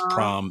 I guess Aw.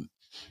 prom,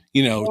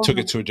 took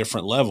it to a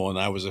different level, and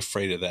I was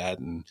afraid of that.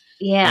 And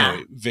Yeah.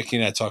 anyway, Vicky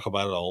and I talk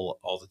about it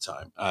all the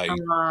time. My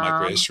Aw.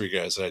 greatest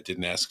regret is that I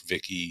didn't ask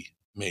Vicky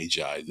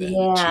Magi then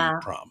to Yeah.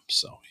 prom.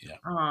 So yeah,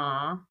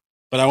 Aw.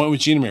 but I went with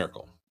Gina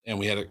Miracle, and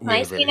we had a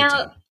Nice. very good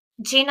time.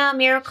 Gina,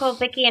 Miracle,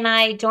 Vicky, and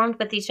I dormed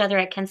with each other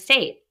at Kent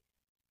State.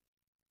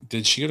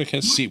 Did she go to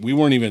Kent State? We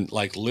weren't even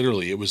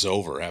literally. It was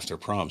over after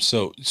prom.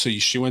 So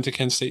she went to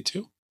Kent State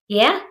too?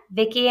 Yeah,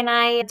 Vicky and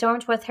I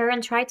dormed with her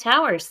in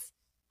Tri-Towers.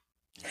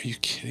 Are you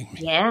kidding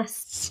me?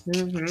 Yes.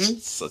 Mm-hmm.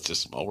 Such a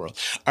small world.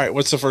 All right,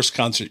 what's the first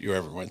concert you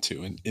ever went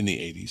to in the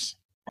 80s?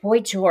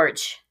 Boy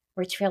George,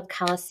 Richfield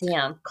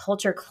Coliseum,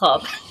 Culture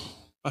Club.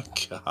 Oh my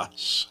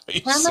gosh, are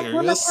you Come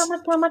serious?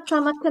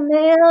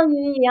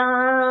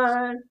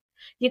 chameleon.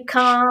 You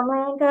come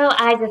and go.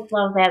 I just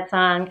love that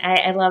song.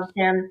 I love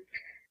him.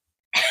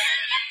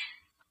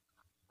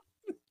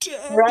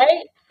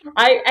 Right?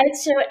 I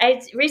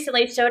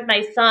recently showed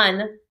my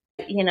son,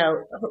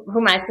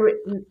 whom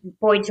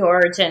Boy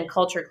George and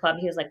Culture Club.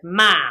 He was like,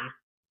 Mom,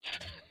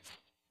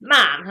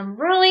 I'm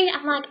really?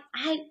 I'm like,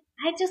 I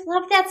just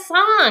love that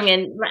song.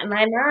 And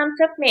my mom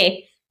took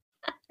me.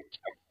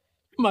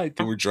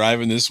 We're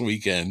driving this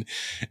weekend,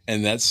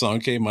 and that song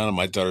came on, and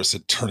my daughter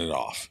said, "Turn it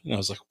off." And I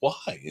was like,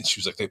 "Why?" And she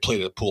was like, "They play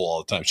it at the pool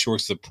all the time." She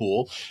works at the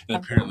pool, and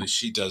apparently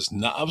she does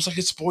not. I was like,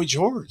 "It's Boy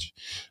George.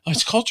 Oh,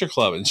 it's Culture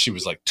Club." And she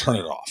was like, "Turn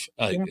it off."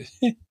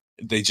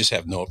 They just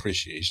have no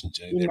appreciation,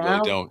 Jenny. They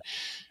really don't.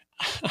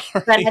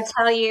 But I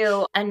tell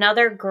you,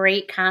 another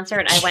great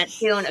concert I went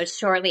to, and it was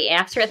shortly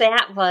after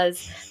that,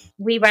 was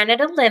we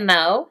rented a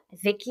limo.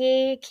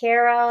 Vicky,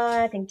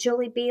 Kara, I think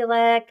Julie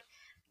Bielek.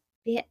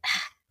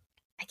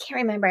 I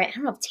can't remember. I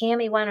don't know if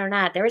Tammy went or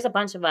not. There was a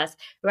bunch of us.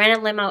 We rented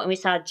a limo and we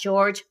saw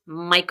George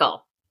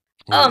Michael.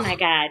 Oh my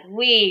God.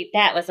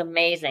 That was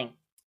amazing.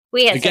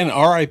 We had again,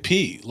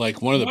 R.I.P.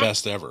 One of the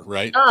best ever,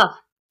 right? Oh,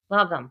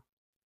 love them.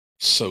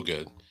 So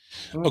good.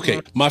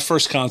 Okay, my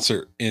first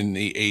concert in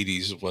the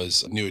 80s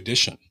was New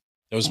Edition.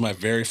 That was my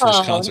very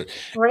first concert.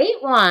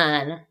 Great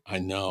one. I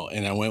know.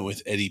 And I went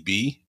with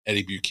Eddie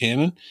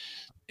Buchanan.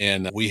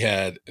 And we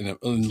had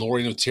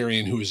Lori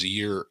Notarian, who was a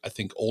year, I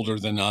think, older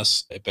than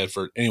us at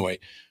Bedford. Anyway,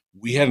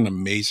 we had an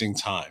amazing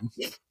time.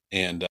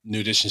 And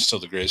New Edition is still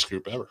the greatest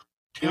group ever.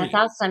 Period.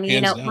 That's awesome.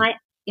 Hands down.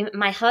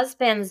 My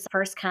husband's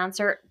first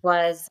concert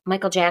was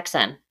Michael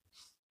Jackson.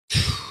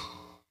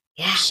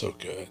 Yeah. So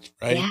good,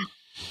 right? Yeah.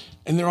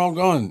 And they're all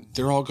gone.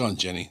 They're all gone,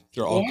 Jenny.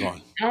 They're all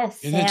gone.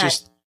 Yes. Isn't it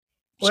just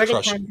where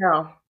did time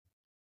go?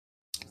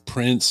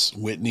 Prince,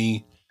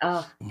 Whitney,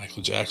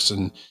 Michael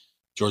Jackson,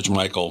 George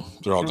Michael,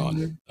 they're all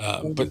gone.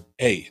 But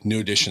hey, New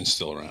Edition's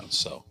still around.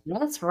 So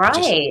that's right.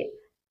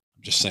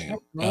 I'm just saying.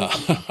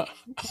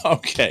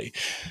 Okay.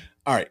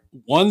 All right.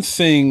 One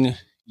thing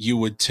you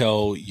would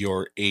tell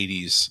your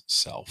 80s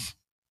self?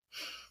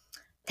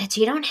 That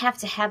you don't have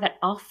to have it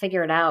all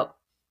figured out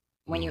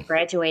when you're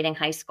graduating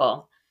high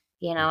school.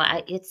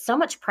 It's so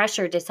much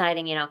pressure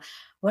deciding,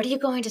 what are you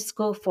going to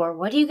school for?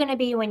 What are you going to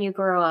be when you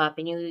grow up?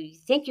 And you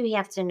think you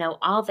have to know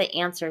all the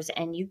answers,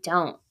 and you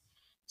don't.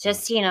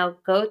 Just,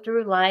 go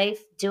through life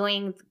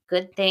doing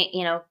good things,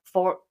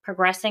 for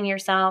progressing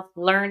yourself,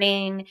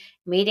 learning,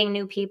 meeting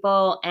new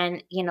people,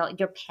 and,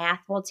 your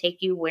path will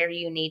take you where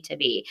you need to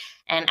be.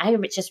 And I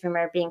just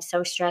remember being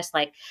so stressed,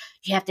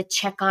 you have to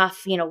check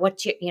off,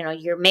 what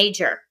your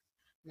major.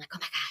 I'm like, oh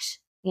my gosh,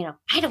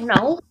 I don't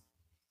know,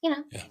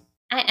 Yeah.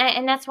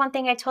 And that's one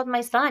thing I told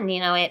my son,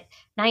 at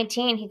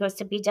 19, he goes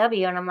to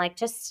BW, and I'm like,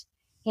 just,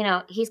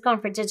 he's going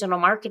for digital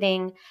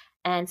marketing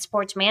and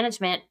sports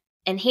management.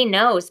 And he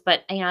knows,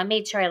 but, I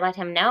made sure I let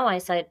him know. I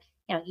said,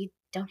 you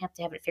don't have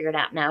to have it figured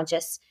out now.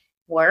 Just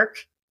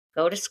work,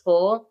 go to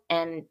school,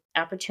 and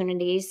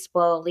opportunities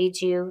will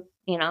lead you,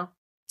 to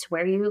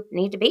where you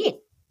need to be.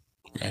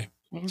 Right.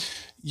 Yeah.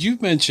 You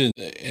mentioned,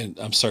 and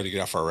I'm sorry to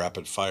get off our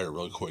rapid fire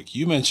real quick.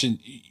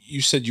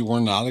 You said you were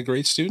not a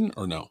great student,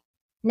 or no?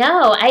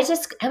 No, I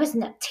was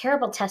a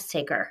terrible test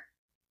taker.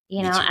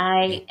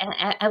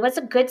 I was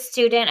a good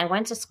student. I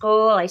went to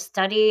school. I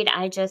studied.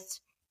 I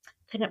just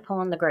couldn't pull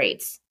in the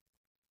grades.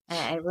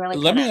 I really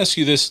Let me ask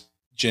you this,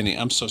 Jenny.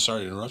 I'm so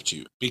sorry to interrupt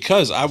you,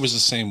 because I was the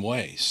same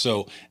way.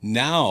 So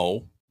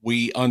now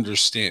we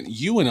understand.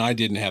 You and I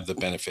didn't have the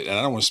benefit, and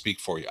I don't want to speak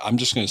for you. I'm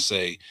just going to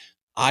say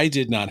I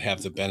did not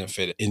have the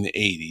benefit in the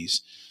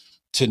 80s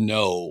to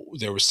know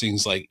there was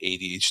things like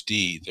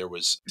ADHD, there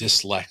was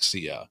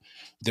dyslexia.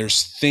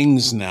 There's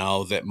things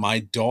now that my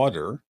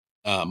daughter,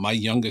 my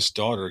youngest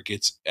daughter,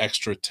 gets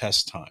extra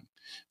test time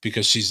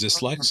because she's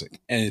dyslexic.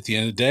 And at the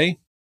end of the day,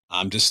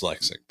 I'm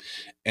dyslexic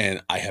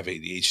and I have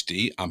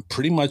ADHD. I'm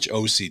pretty much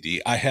OCD.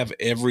 I have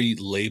every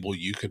label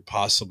you could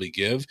possibly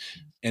give.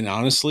 And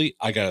honestly,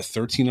 I got a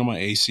 13 on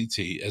my ACT,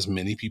 as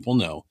many people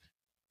know,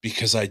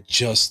 because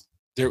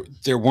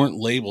there weren't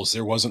labels.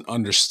 There wasn't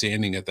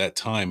understanding at that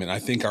time. And I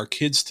think our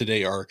kids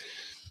today are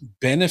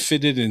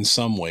benefited in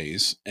some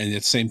ways, and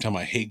at the same time,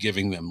 I hate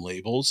giving them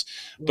labels.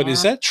 But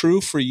is Yeah. that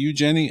true for you,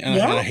 Jenny? And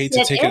I Yes, hate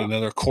to it take is.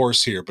 another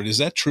course here, but is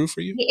that true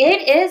for you?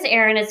 It is,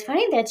 Aaron. It's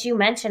funny that you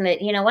mentioned it.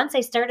 Once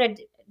I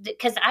started,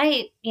 because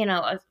I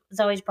was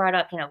always brought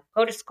up,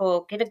 go to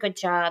school, get a good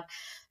job.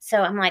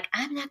 So I'm like,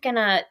 I'm not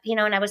gonna,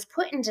 and I was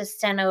put into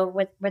steno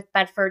with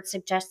Bedford,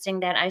 suggesting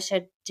that I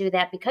should do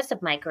that because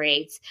of my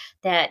grades.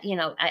 That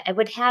I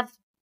would have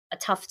a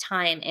tough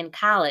time in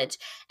college,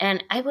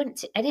 and I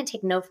didn't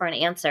take no for an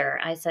answer.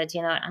 I said,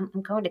 I'm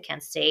going to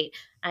Kent State.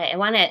 I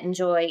want to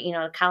enjoy,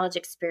 a college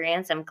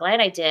experience. I'm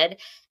glad I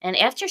did. And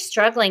after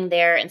struggling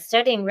there and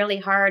studying really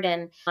hard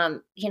and,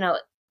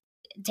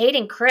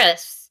 dating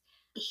Chris,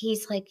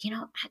 he's like,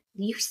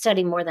 you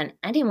study more than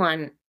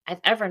anyone I've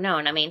ever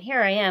known. I mean,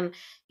 here I am,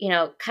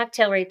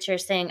 cocktail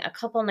waitressing a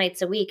couple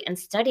nights a week and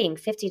studying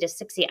 50 to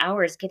 60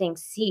 hours, getting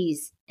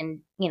C's and,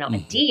 a Hmm.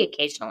 D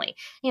occasionally.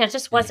 It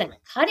just Yeah. wasn't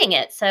cutting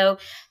it. So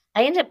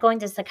I ended up going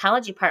to the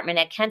psychology department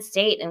at Kent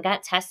State and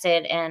got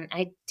tested. And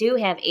I do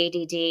have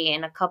ADD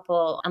and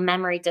a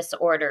memory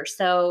disorder.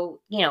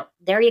 So,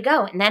 there you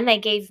go. And then they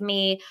gave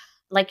me,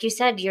 like you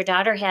said, your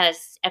daughter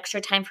has extra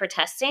time for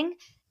testing.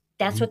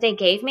 That's Mhm. what they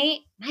gave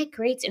me. My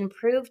grades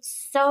improved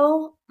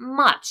so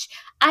much.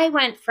 I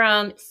went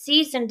from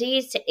C's and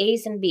D's to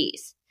A's and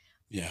B's.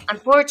 Yeah.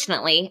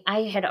 Unfortunately,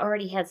 I had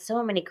already had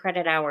so many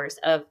credit hours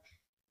of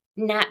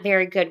not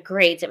very good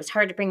grades. It was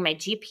hard to bring my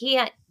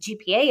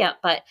GPA up,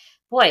 but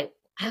boy,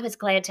 I was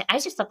glad to. I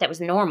just thought that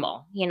was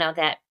normal,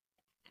 that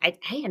I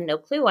had no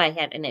clue I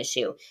had an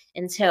issue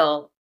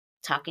until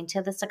talking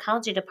to the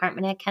psychology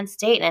department at Kent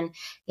State. And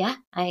yeah,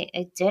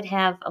 I did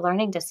have a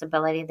learning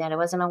disability that I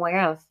wasn't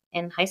aware of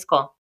in high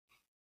school.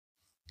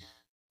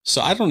 So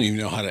I don't even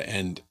know how to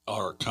end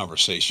our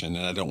conversation,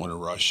 and I don't want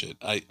to rush it.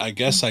 I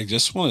guess I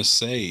just want to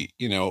say,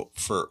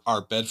 for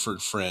our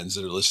Bedford friends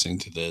that are listening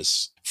to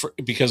this,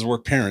 because we're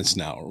parents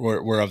now,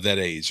 we're of that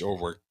age,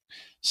 or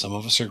some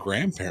of us are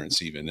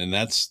grandparents even, and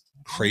that's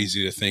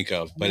crazy to think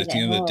of. But It at the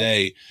end of the is.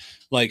 day,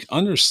 like,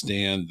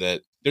 understand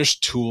that there's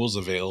tools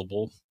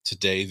available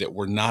today that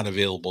were not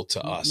available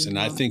to us. And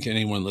I Mhm, think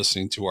anyone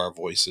listening to our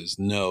voices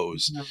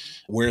knows mhm.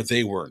 where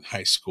they were in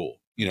high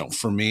school.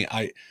 For me,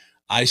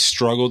 I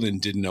struggled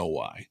and didn't know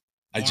why.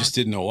 I Yeah. just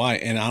didn't know why.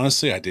 And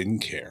honestly, I didn't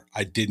care.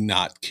 I did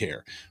not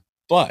care.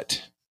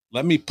 But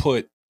let me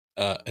put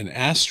an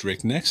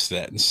asterisk next to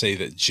that and say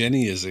that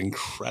Jenny is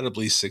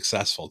incredibly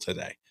successful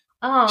today.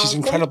 She's Oh, thank you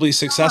incredibly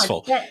so much.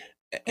 successful,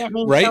 That means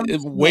so right?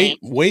 much to Way, me.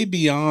 way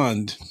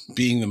beyond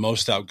being the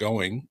most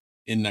outgoing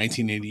in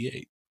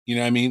 1988. You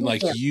know what I mean?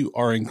 Thank Like, you. you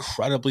are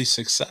incredibly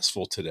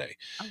successful today.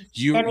 Oh,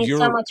 You, that means so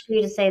you're much for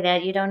you to say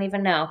that. You don't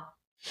even know.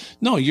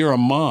 No, you're a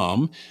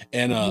mom,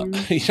 and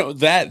Mhm.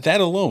 that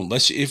alone.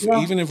 Let's if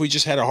Yeah. even if we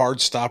just had a hard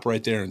stop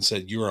right there and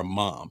said you're a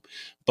mom,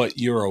 but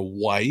you're a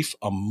wife,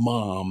 a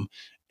mom,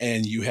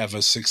 and you have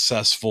a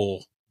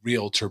successful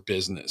realtor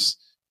business.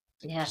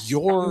 Yes.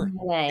 Your Same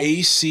way.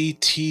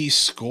 ACT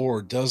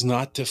score does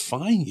not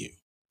define you,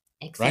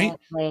 right?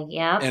 Exactly.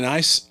 Yep. And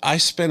I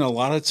spent a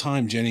lot of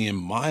time, Jenny, in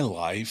my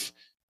life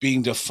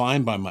being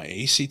defined by my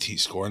ACT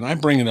score, and I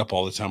bring it up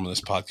all the time on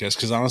this podcast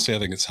because honestly, I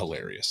think it's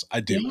hilarious. I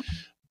do. Yeah.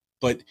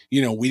 But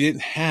we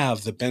didn't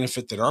have the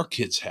benefit that our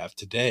kids have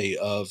today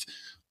of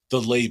the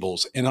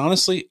labels. And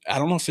honestly, I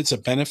don't know if it's a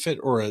benefit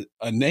or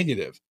a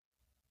negative.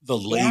 The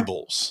Yeah.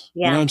 labels,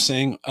 you know what Yeah. I'm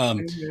saying?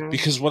 Mhm.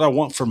 Because what I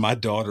want for my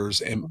daughters,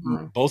 and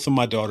Mhm. both of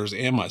my daughters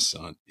and my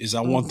son, is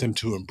I want Mhm. them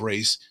to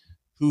embrace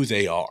who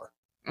they are,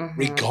 Mhm.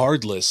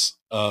 regardless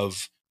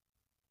of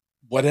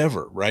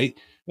whatever, right?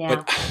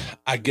 But Yeah.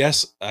 I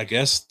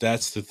guess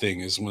that's the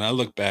thing, is when I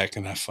look back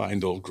and I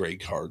find old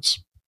grade cards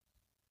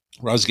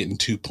where I was getting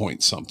 2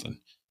 point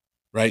something,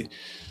 right?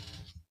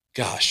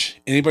 Gosh,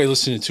 anybody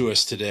listening to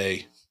us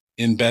today,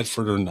 in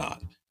Bedford or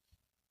not,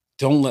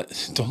 don't let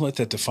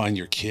that define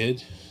your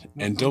kid,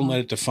 and don't Mhm. let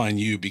it define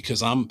you,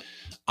 because I'm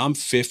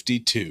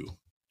 52,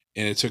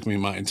 and it took me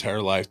my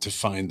entire life to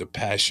find the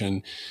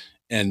passion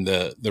and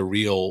the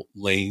real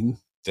lane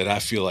that I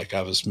feel like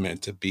I was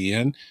meant to be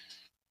in.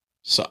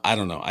 So I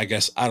don't know. I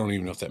guess I don't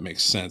even know if that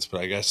makes sense, but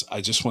I guess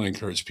I just want to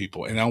encourage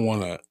people, and I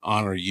want to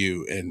honor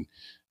you and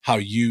how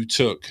you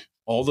took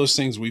all those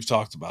things we've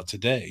talked about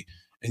today,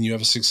 and you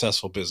have a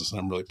successful business, and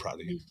I'm really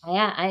proud of you.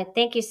 Yeah. I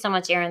thank you so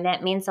much, Aaron.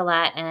 That means a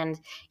lot. And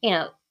you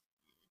know,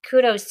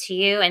 kudos to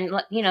you. And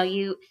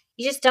you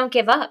just don't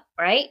give up,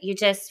 right? You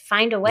just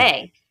find a No.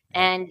 way,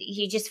 Yeah. and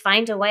you just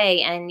find a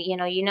way. And you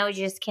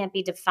just can't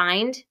be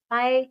defined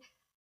by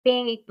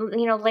being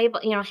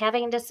labeled,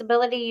 having a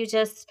disability.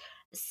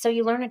 So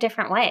you learn a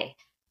different way.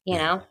 you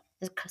Yeah. know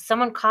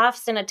Someone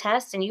coughs in a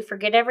test and you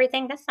forget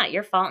everything. That's not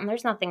your fault, and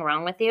there's nothing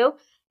wrong with you.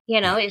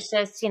 Yeah. It's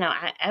just,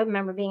 I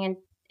remember being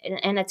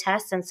in a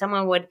test, and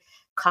someone would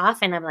cough,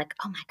 and I'm like,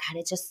 oh my god,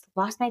 I just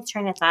lost my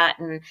train of thought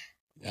and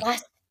Yeah.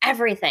 lost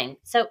everything.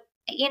 So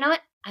you know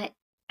what,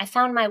 I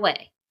found my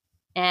way.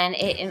 And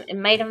Yeah. it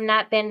might have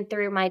not been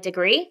through my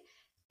degree,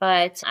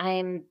 but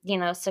I'm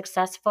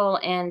successful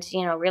in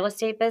real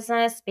estate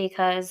business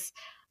because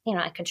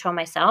I control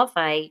myself.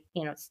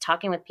 It's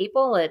talking with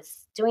people,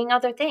 it's doing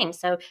other things.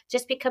 So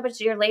just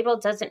because your label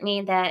doesn't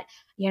mean that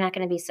you're not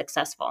going to be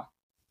successful.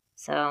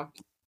 So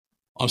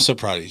I'm so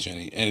proud of you,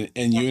 Jenny. And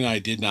yeah. you and I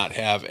did not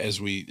have,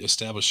 as we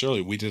established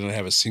earlier, we didn't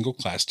have a single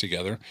class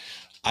together.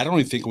 I don't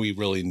even think we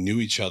really knew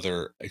each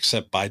other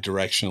except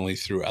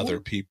bidirectionally through other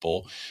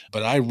people.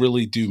 But I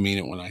really do mean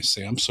it when I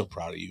say I'm so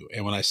proud of you.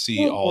 And when I see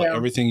Thank you.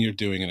 everything you're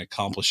doing and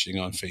accomplishing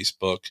on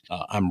Facebook,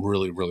 I'm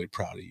really, really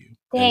proud of you.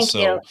 And Thank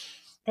you. so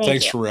Thank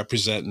thanks you. for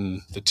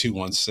representing the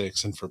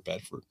 216 and for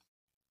Bedford.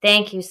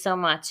 Thank you so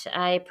much.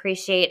 I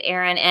appreciate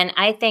Aaron, and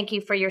I thank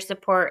you for your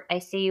support. I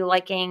see you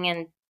liking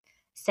and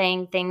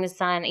saying things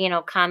on,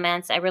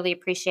 comments. I really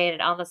appreciate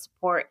it. All the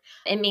support.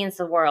 It means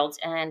the world.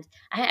 And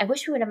I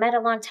wish we would have met a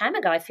long time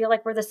ago. I feel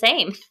like we're the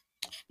same.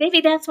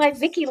 Maybe that's why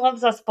Vicky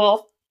loves us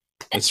both.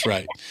 That's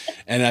right.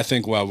 And I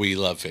think while we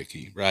love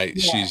Vicky, right?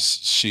 Yeah.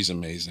 She's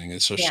amazing.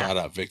 And so Yeah. shout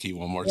out Vicky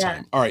one more Yeah.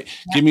 time. All right.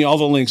 Yeah. Give me all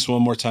the links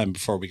one more time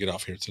before we get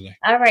off here today.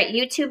 All right.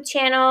 YouTube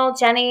channel,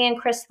 Jenny and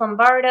Chris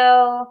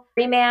Lombardo.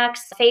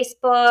 Remax.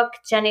 Facebook,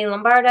 Jenny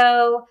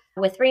Lombardo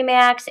with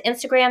Remax.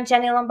 Instagram,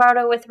 Jenny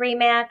Lombardo with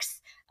Remax.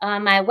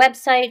 My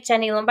website,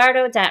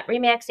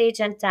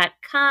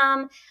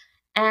 jennylombardo.remaxagent.com.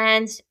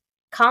 And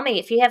call me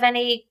if you have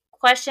any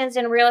questions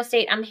in real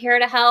estate. I'm here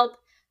to help.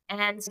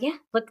 And yeah,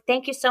 look,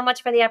 thank you so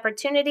much for the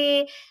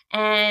opportunity.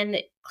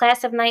 And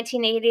class of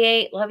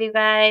 1988, love you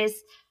guys.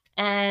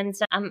 And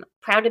I'm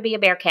proud to be a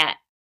Bearcat.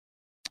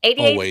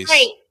 88 is Always.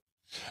 great.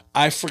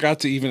 I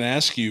forgot to even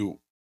ask you,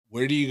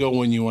 where do you go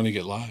when you want to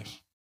get live?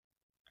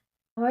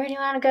 Where do you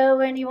want to go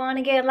when you want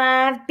to get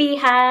live? Be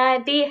high,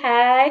 be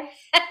high.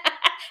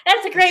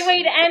 That's a great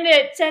way to end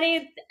it.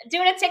 Jenny,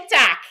 doing a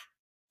TikTok.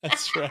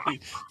 That's right.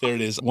 There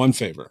it is. One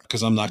favor,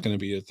 because I'm not going to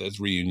be at that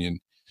reunion.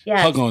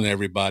 Yes. Hug on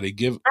everybody.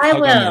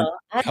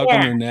 hug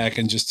on their neck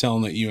and just tell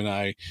them that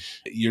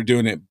you're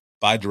doing it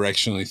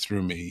bidirectionally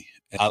through me.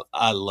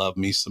 I love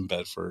me some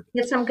Bedford.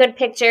 Get some good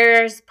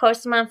pictures,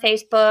 post them on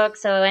Facebook,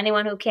 so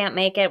anyone who can't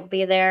make it will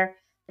be there.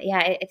 But yeah,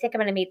 I think I'm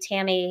going to meet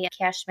Tammy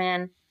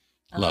Cashman.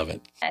 Love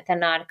it. At the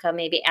Nautica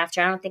maybe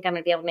after. I don't think I'm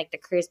going to be able to make the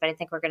cruise, but I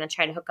think we're going to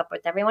try to hook up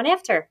with everyone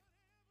after.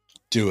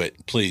 Do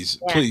it, please.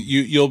 Yeah. Please.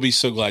 You'll be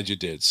so glad you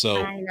did.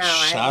 So I know,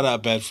 shout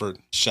out Bedford.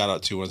 Shout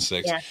out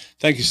 216. Yeah.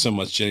 Thank you so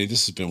much, Jenny.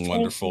 This has been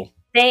wonderful.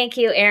 Thank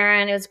you,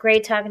 Aaron. It was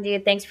great talking to you.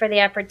 Thanks for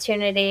the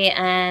opportunity,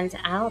 and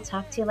I'll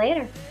talk to you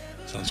later.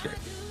 Sounds great.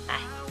 Bye.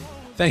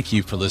 Thank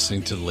you for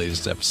listening to the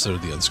latest episode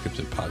of the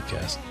Unscripted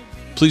Podcast.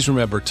 Please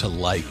remember to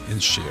like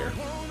and share.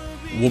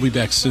 We'll be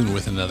back soon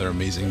with another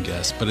amazing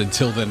guest, but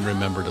until then,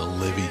 remember to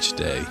live each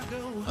day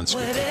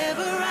unscripted.